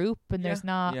little group, and there's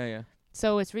not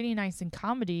so it's really nice in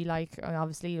comedy, like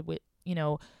obviously with, you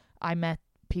know, I met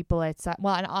people outside,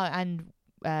 well, and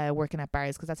working at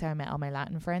bars, because that's how I met all my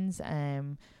Latin friends,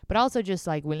 but also just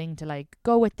like willing to like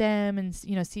go with them and,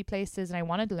 you know, see places, and I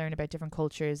wanted to learn about different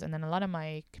cultures. And then a lot of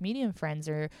my comedian friends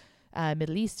are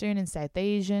Middle Eastern and South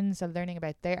Asian, so learning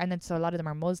about their, and then so a lot of them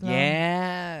are Muslim.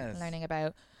 Yes. Learning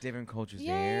about different cultures there.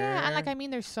 Yeah, and like, I mean,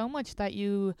 there's so much that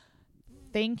you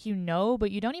think you know,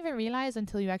 but you don't even realize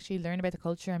until you actually learn about the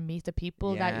culture and meet the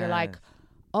people that you're like,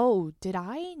 oh, did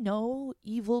I know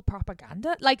evil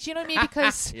propaganda? Like, do you know what I mean?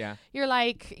 Because you're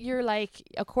like,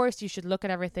 of course you should look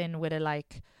at everything with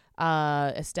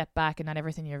a step back, and not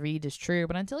everything you read is true.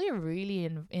 But until you're really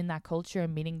in that culture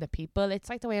and meeting the people, it's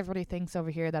like the way everybody thinks over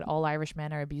here that all Irish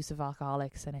men are abusive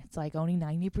alcoholics, and it's like only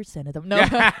 90% of them. No,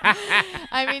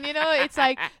 I mean, you know, it's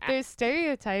like there's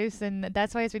stereotypes, and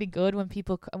that's why it's really good when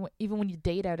people, even when you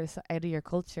date out of your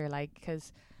culture, like,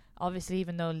 because obviously,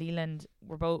 even though Leland,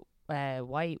 we're both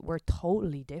white, we're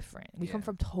totally different. We come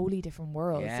from totally different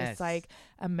worlds. It's like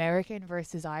American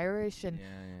versus Irish, and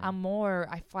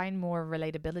I find more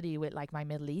relatability with like my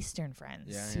Middle Eastern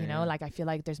friends. You know, like I feel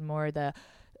like there's more the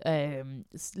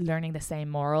learning the same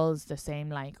morals, the same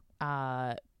like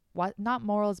what, not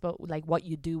morals, but like what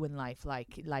you do in life,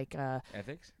 like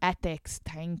ethics.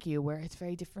 Thank you. Where it's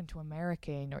very different to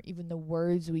American, or even the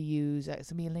words we use.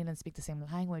 So me and Leland speak the same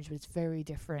language, but it's very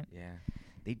different.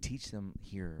 They teach them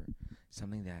here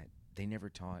something that they never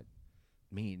taught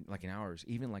me, like in ours.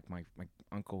 Even like my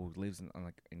uncle who lives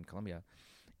in Colombia,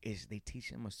 is they teach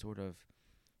them a sort of,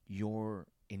 you're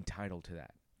entitled to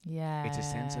that. Yeah, it's a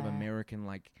sense of American,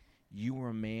 like you were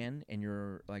a man and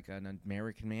you're like an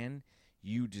American man.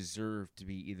 You deserve to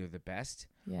be either the best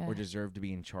or deserve to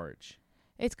be in charge.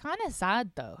 It's kind of sad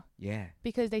though. Yeah,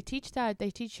 because they teach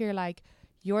here like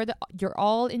you're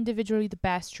all individually the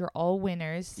best. You're all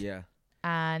winners. Yeah.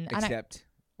 And except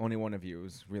only one of you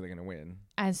is really gonna win,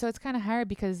 and so it's kind of hard,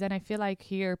 because then I feel like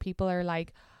here people are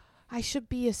like, I should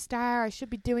be a star, I should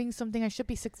be doing something, I should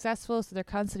be successful, so they're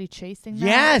constantly chasing that.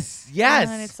 Yes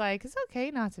and it's like, it's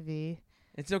okay not to be,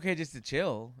 it's okay just to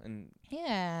chill. And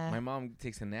my mom mom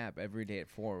takes a nap every day at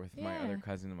 4 with my other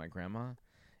cousin and my grandma,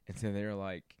 and so they're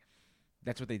like,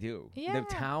 that's what they do. The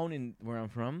town and where I'm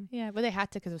from. Yeah, but they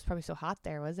had to, because it was probably so hot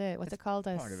there, was it? What's it called?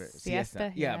 Part of it.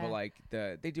 Siesta? Yeah, but like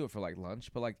they do it for like lunch,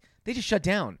 but like they just shut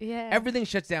down. Yeah. Everything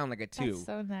shuts down like at 2. That's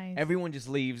so nice. Everyone just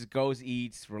leaves, goes,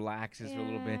 eats, relaxes for a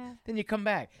little bit. Then you come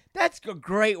back. That's a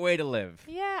great way to live.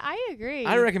 Yeah, I agree.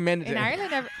 I recommend it. In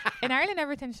Ireland,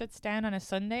 everything shuts down on a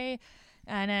Sunday,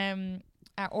 and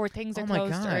or things are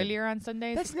closed earlier on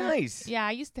Sundays. That's nice. Yeah,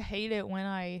 I used to hate it when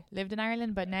I lived in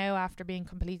Ireland, but now after being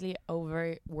completely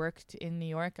overworked in New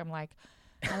York, I'm like,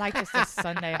 I like just a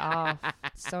Sunday off.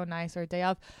 It's so nice, or a day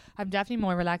off. I'm definitely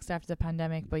more relaxed after the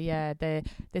pandemic, but yeah,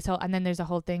 this whole, and then there's a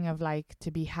whole thing of like to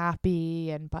be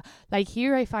happy, and like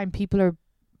here I find people are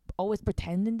always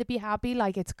pretending to be happy.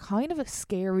 Like it's kind of a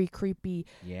scary, creepy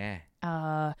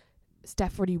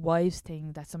Stepfordy Wives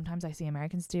thing that sometimes I see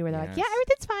Americans do, where they're like, yeah,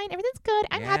 everything's fine, everything's good,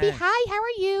 I'm happy, hi, how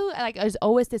are you? Like there's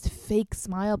always this fake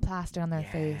smile plastered on their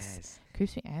face.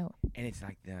 Creeps me out. And it's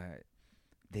like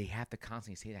they have to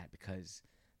constantly say that because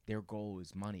their goal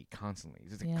is money constantly.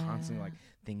 It's just constantly like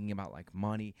thinking about like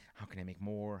money. How can I make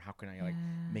more? How can I like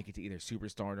make it to either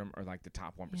superstardom or like the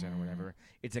top 1% or whatever?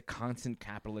 It's a constant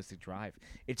capitalistic drive.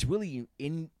 It's really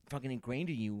fucking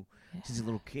ingrained in you since a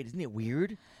little kid. Isn't it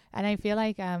weird? And I feel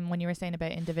like when you were saying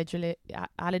about individuality,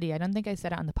 I don't think I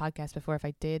said it on the podcast before. If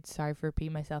I did, sorry for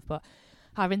repeating myself, but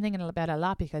I've been thinking about it a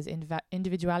lot, because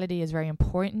individuality is very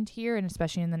important here, and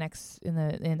especially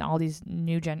in all these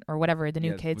new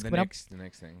new kids. The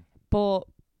next thing. But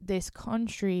this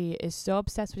country is so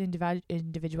obsessed with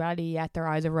individuality, yet they're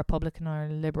either Republican or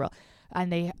liberal,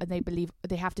 and they believe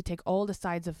they have to take all the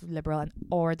sides of liberal, and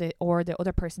or the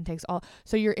other person takes all.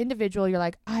 So you're individual. You're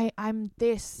like, I'm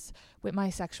this with my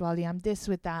sexuality. I'm this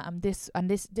with that. I'm this, and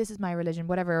this is my religion.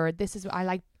 Whatever. Or this is, I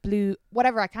like blue.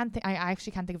 Whatever. I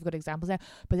actually can't think of good examples now.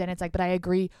 But then it's like, but I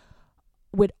agree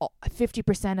with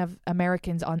 50% of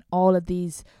Americans on all of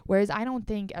these, whereas I don't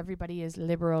think everybody is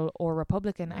liberal or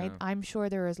Republican. No. I'm sure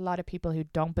there is a lot of people who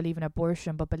don't believe in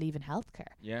abortion but believe in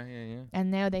healthcare. Yeah.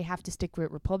 And now they have to stick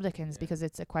with Republicans because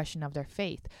it's a question of their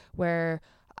faith. Where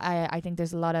I think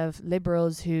there's a lot of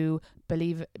liberals who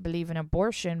believe in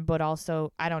abortion, but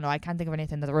also, I don't know, I can't think of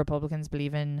anything that the Republicans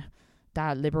believe in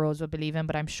that liberals would believe in,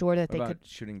 but I'm sure that What they about could.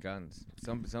 shooting guns?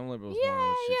 Some liberals.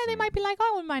 Yeah, they might be like,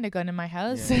 I wouldn't mind a gun in my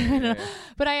house.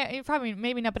 But I probably,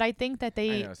 maybe not. But I think that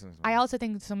I also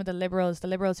think some of the liberals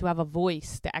who have a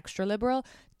voice, the extra liberal,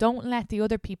 don't let the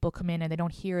other people come in and they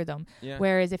don't hear them. Yeah.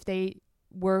 Whereas if they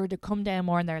were to come down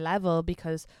more on their level,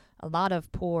 because a lot of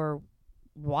poor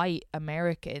white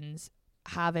Americans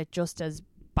have it just as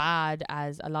bad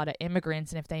as a lot of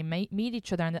immigrants, and if they meet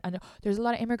each other, and there's a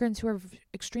lot of immigrants who are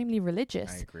extremely religious,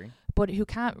 I agree, but who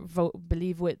can't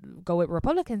go with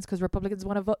Republicans because Republicans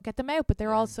want to get them out, but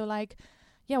they're also like,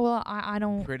 yeah, well, I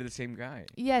don't pray to the same guy.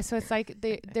 Yeah, so it's like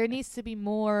there needs to be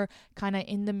more kind of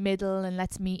in the middle, and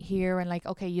let's meet here, and like,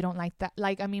 okay, you don't like that,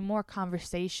 like, I mean, more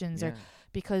conversations, or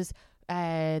because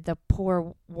the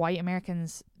poor white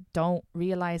Americans don't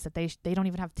realize that they don't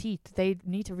even have teeth. They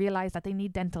need to realize that they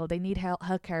need dental, they need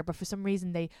healthcare, but for some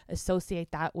reason they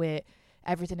associate that with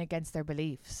everything against their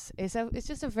beliefs. It's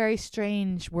just a very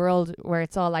strange world where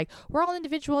it's all like, we're all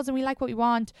individuals and we like what we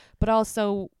want, but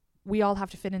also we all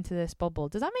have to fit into this bubble.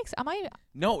 Does that make sense?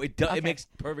 No, it does. Okay. It makes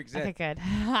perfect sense. Okay, good.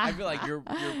 I feel like you're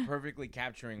perfectly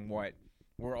capturing what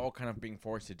we're all kind of being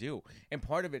forced to do, and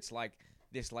part of it's like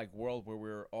this like world where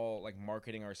we're all like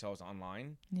marketing ourselves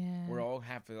online. Yeah. We're all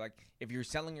have to, like, if you're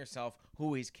selling yourself,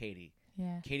 who is Katie?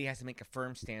 Yeah. Katie has to make a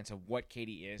firm stance of what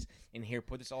Katie is, and here,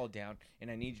 put this all down, and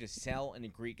I need you to sell and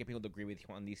agree, get people to agree with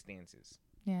you on these stances.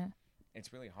 Yeah.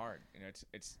 It's really hard, you know.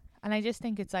 It's. And I just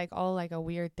think it's like all like a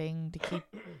weird thing to keep,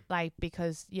 like,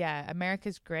 because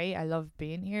America's great. I love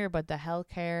being here, but the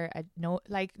healthcare,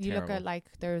 like you Terrible. look at, like,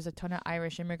 there's a ton of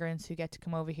Irish immigrants who get to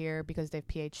come over here because they have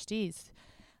PhDs,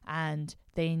 and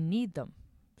they need them.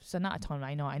 So not a ton.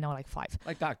 I know like 5.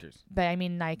 Like doctors. But I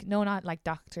mean, like, no, not like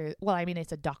doctors. Well, I mean,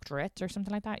 it's a doctorate or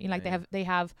something like that. You know,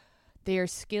 like they are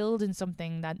skilled in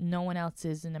something that no one else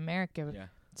is in America. Yeah.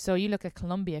 So you look at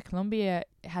Colombia. Colombia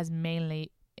has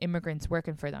mainly immigrants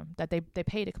working for them that they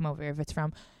pay to come over. If it's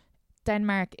from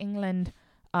Denmark, England,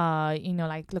 you know,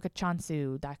 like, look at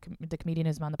Chansu, that the comedian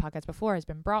who's been on the podcast before, has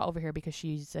been brought over here because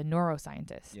she's a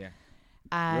neuroscientist. Yeah.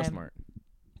 Real smart.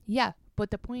 Yeah. But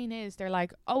the point is, they're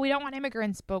like, oh, we don't want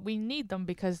immigrants, but we need them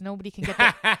because nobody can get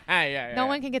the, no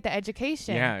one can get the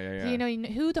education. Yeah. So, you know,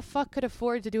 who the fuck could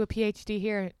afford to do a PhD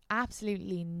here?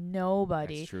 Absolutely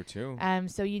nobody. That's true too.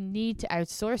 So you need to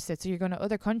outsource it. So you're going to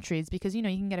other countries because, you know,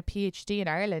 you can get a PhD in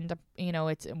Ireland. You know,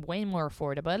 it's way more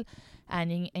affordable.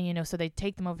 And you know, so they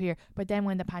take them over here. But then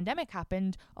when the pandemic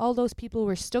happened, all those people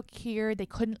were stuck here. They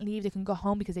couldn't leave. They couldn't go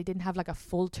home because they didn't have like a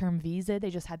full-term visa. They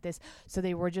just had this. So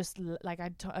they were just like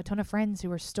a ton of friends who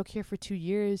were stuck here for 2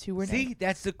 years who were. See,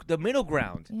 that's the middle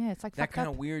ground. Yeah, it's like that kind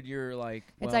of weird. You're like,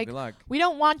 well, it's like, good luck. We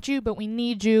don't want you, but we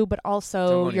need you. But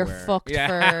also, you're fucked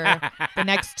for the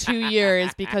next 2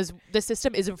 years because the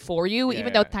system isn't for you.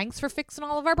 Even though, thanks for fixing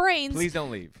all of our brains. Please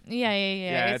don't leave.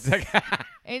 Yeah. It's like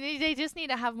and they just need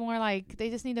to have more, like,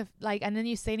 they just need to, like, and then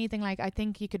you say anything like, I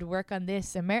think you could work on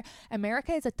this.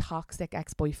 America is a toxic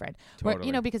ex-boyfriend. Totally. Where,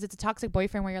 you know, because it's a toxic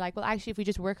boyfriend where you're like, well, actually, if we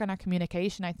just work on our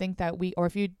communication, I think that or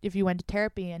if you went to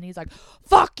therapy, and he's like,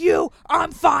 fuck you,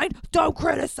 I'm fine, don't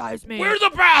criticize me. We're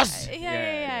the best.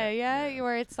 Yeah.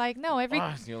 Where it's like, no, every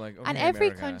you're like, okay, and every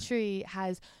America. Country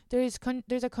has, there's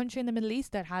a country in the Middle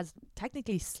East that has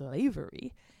technically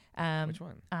slavery. Which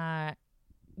one?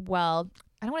 Well,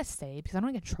 I don't want to say because I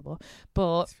don't want to get in trouble,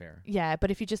 but That's fair. yeah, but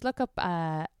if you just look up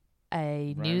a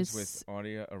Rhymes news with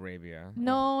Saudi Arabia.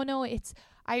 No, it's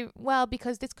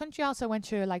because this country also went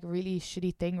through like a really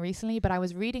shitty thing recently. But I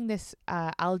was reading this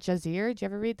Al Jazeera. Do you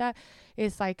ever read that?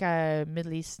 It's like a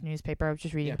Middle East newspaper. I was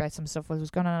just reading about some stuff what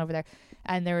was going on over there,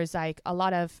 and there was like a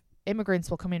lot of immigrants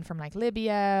will come in from like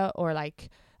Libya or like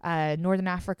Northern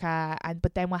Africa,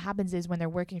 but then what happens is when they're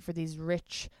working for these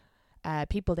rich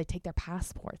people, they take their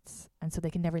passports, and so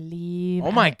they can never leave.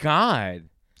 Oh my God.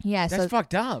 Yeah, That's so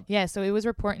fucked up. yeah, so it was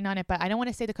reporting on it, but I don't want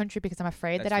to say the country because I'm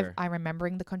afraid That's that fair. I'm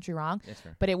remembering the country wrong. That's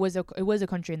fair. But it was a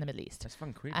country in the Middle East. That's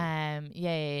fucking creepy.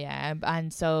 Yeah.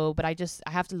 And so, but I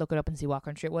have to look it up and see what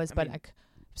country it was. I But mean- like,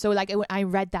 so like I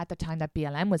read that the time that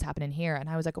BLM was happening here, and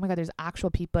I was like, oh my god, there's actual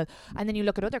people. And then you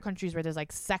look at other countries where there's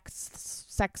like sex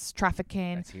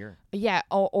trafficking. That's here. Yeah,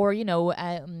 or you know,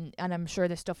 and I'm sure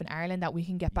there's stuff in Ireland that we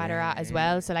can get better at as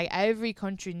well. So like every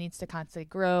country needs to constantly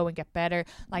grow and get better.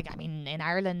 Like I mean, in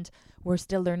Ireland, we're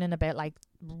still learning about like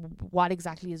what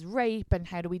exactly is rape and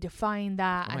how do we define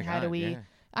that Oh my and how God, do we. yeah.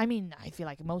 I mean, I feel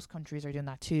like most countries are doing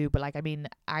that too, but like I mean,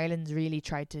 Ireland's really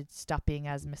tried to stop being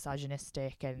as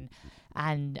misogynistic and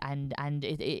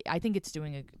I think it's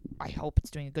doing I hope it's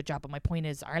doing a good job. But my point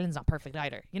is, Ireland's not perfect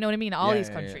either. You know what I mean? All Yeah, these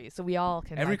yeah, yeah. countries, so we all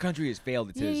can. Every like, country has failed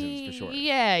its citizens for sure.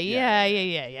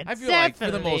 Yeah. I feel like for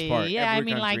the most definitely. part, yeah. I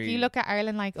every mean, like country you look at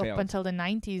Ireland, like failed. up until the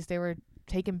 90s, they were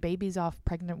taking babies off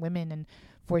pregnant women and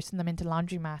forcing them into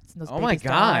laundromats, and those Oh my babies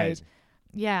God. died.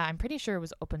 Yeah, I'm pretty sure it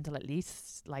was up until at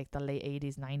least like the late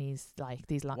 80s, 90s, like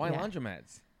these. Why yeah.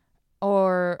 laundromats?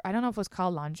 Or I don't know if it was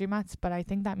called laundromats, but I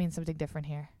think that means something different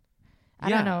here. I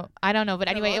don't know, but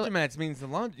anyway, laundromats means the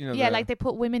laundry. You know, yeah, the, like they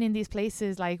put women in these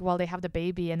places like while they have the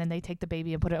baby, and then they take the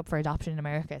baby and put it up for adoption in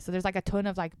America. So there's like a ton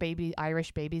of like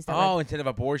Irish babies that instead of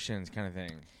abortions, kind of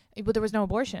thing. but there was no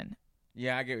abortion,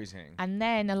 Yeah, I get what you're saying. and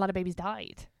then a lot of babies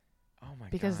died Oh my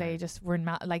because God. they just were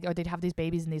not like, or they'd have these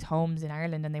babies in these homes in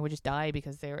Ireland and they would just die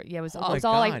because they were it was Oh all, my it's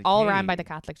all like God, all ran by Katie. the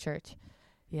Catholic Church.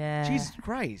 Yeah, Jesus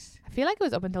Christ. I feel like it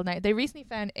was up until now. They recently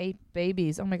found 8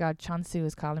 babies. Oh my God, Chauncey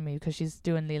was calling me because she's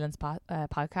doing Leland's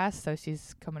podcast, so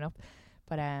she's coming up.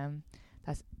 But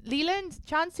that's Leland.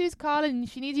 Chauncey's calling.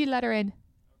 She needs you to let her in.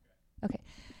 Okay.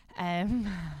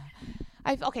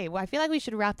 Well, I feel like we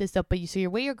should wrap this up. But you're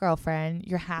with your girlfriend.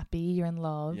 You're happy. You're in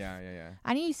love. Yeah.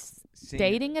 Any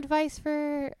dating advice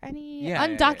for any Yeah,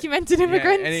 undocumented yeah,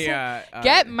 immigrants? any,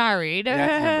 Get married.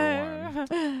 That's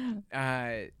number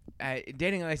one.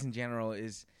 Dating advice in general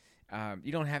is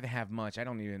you don't have to have much. I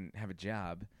don't even have a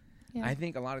job. Yeah. I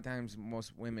think a lot of times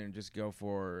most women just go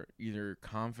for either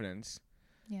confidence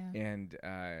Yeah. and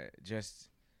just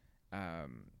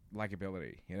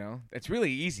likability. You know, it's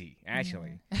really easy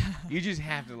actually. You just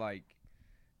have to like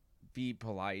be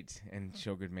polite and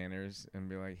show good manners and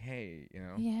be like, hey, you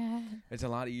know, Yeah. it's a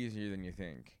lot easier than you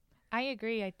think. I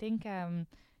agree. I think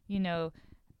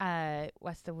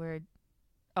what's the word?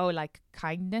 Oh, like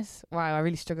kindness. Wow, I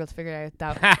really struggled to figure out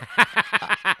that.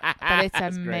 But it's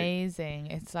That's great. amazing.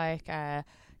 It's like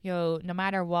no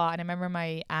matter what. And I remember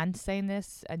my aunt saying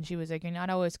this, and she was like, you're not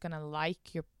always gonna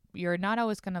you're not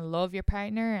always gonna love your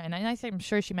partner. And I'm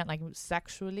sure she meant like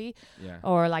sexually, Yeah.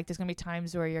 or like there's gonna be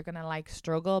times where you're gonna like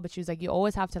struggle, but she was like, you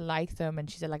always have to like them. And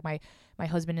she said like my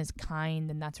husband is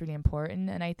kind, and that's really important.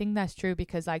 And I think that's true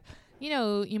because like, you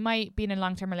know, you might be in a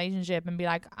long-term relationship and be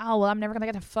like, oh well, I'm never gonna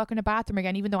get to fuck in a bathroom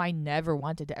again, even though I never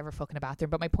wanted to ever fuck in a bathroom.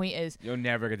 But my point is, You'll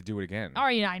never get to do it again.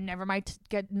 or you know, I never might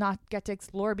not get to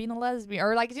explore being a lesbian,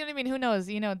 or like, you know what I mean, who knows,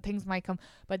 you know, things might come.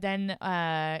 But then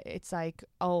it's like,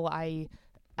 oh,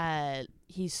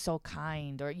 he's so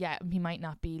kind, or yeah, he might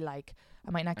not be like,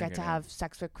 I might not get get to it. have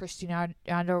sex with Cristiano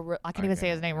Ronaldo. I can't I even get say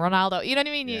his it. name, Ronaldo. You know what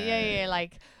I mean? Yeah, Yeah,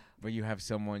 like But you have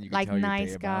someone you can like tell your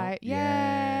nice day guy. about.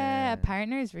 Yeah, a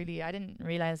partner is really. I didn't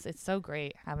realize it's so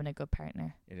great having a good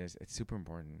partner. It is. It's super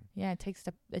important. Yeah, it takes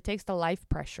the life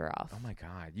pressure off. Oh my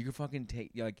God, you can fucking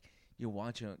take you'll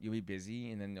watch it. You'll be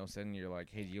busy, and then all of a sudden you're like,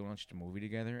 hey, do you want to watch a movie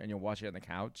together? And you'll watch it on the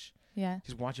couch. Yeah,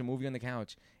 Just watch a movie on the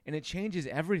couch, and it changes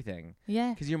everything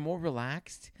yeah, because you're more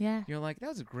relaxed. yeah, You're like, that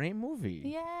was a great movie.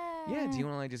 yeah. Yeah. Do you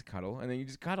want to like just cuddle? And then you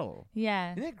just cuddle.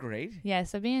 Yeah. Isn't that great? Yeah,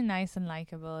 so being nice and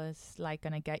likable is like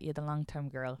gonna get you the long-term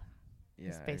girl. Yeah.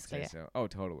 That's I'd basically say it. so. Oh,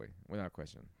 totally, without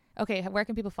question. Okay, where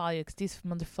can people follow you? Because these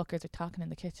motherfuckers are talking in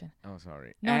the kitchen. Oh,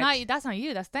 sorry. No, not you. That's not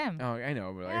you. That's them. Oh, I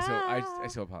know, but I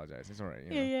still apologize. It's all right. You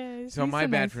know. yeah. So my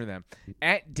bad for them.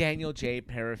 At Daniel J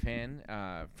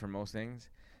Perafan for most things,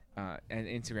 and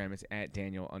Instagram is at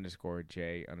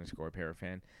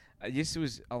Daniel_J_Perafan. This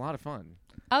was a lot of fun.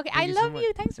 Okay, Thank I you so love much.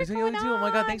 you. Thanks for Thank coming you on. too. Oh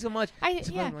my God, thanks so much. It's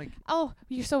yeah. fun, like, Oh,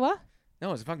 you're so what?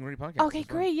 no, it's a fucking great podcast. Okay, It's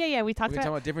fun. great. Yeah. We We talked can talk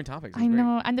about. about different topics. I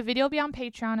know, and the video will be on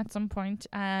Patreon at some point.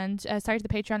 And sorry to the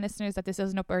Patreon listeners that this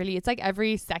isn't up early. It's like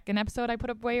every second episode I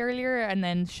put up way earlier, and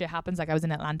then shit happens. Like I was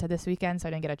in Atlanta this weekend, so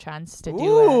I didn't get a chance to do.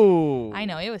 Ooh. I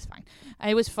know it was fine.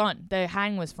 It was fun. The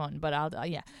hang was fun, but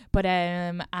yeah. But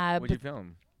What'd you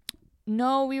film?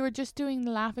 no, we were just doing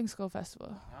the Laughing Skull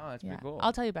Festival. Oh, that's Yeah, pretty cool.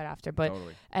 I'll tell you about it after. But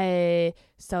Totally. I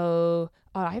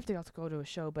have to also go to a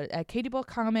show. But Katie Bull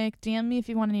Comic, DM me if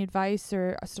you want any advice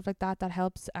or stuff like that. That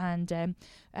helps. And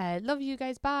love you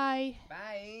guys. Bye.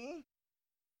 Bye.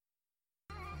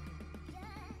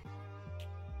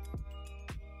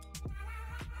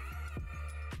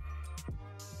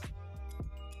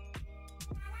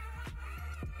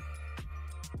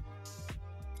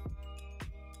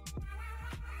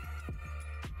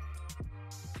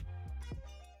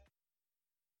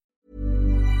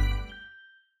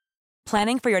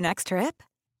 Planning for your next trip?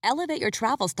 Elevate your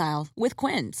travel style with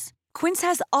Quince. Quince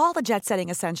has all the jet-setting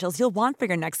essentials you'll want for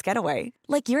your next getaway,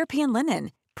 like European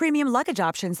linen, premium luggage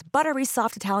options, buttery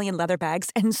soft Italian leather bags,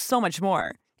 and so much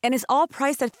more. And is all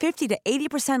priced at 50 to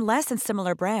 80% less than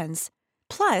similar brands.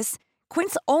 Plus,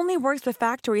 Quince only works with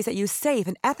factories that use safe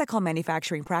and ethical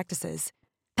manufacturing practices.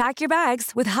 Pack your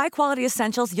bags with high-quality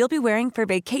essentials you'll be wearing for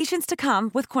vacations to come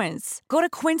with Quince. Go to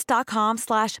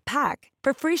quince.com/pack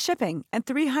for free shipping and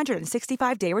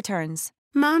 365-day returns.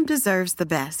 Mom deserves the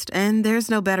best, and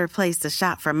there's no better place to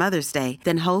shop for Mother's Day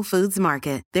than Whole Foods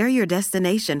Market. They're your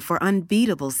destination for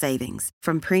unbeatable savings,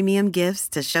 from premium gifts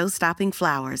to show-stopping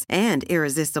flowers and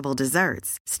irresistible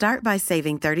desserts. Start by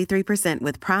saving 33%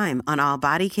 with Prime on all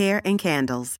body care and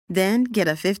candles. Then get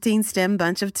a 15-stem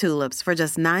bunch of tulips for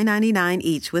just $9.99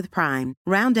 each with Prime.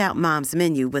 Round out Mom's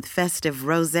menu with festive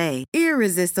rosé,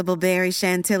 irresistible berry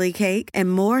chantilly cake,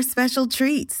 and more special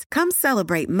treats. Come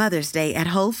celebrate Mother's Day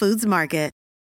at Whole Foods Market.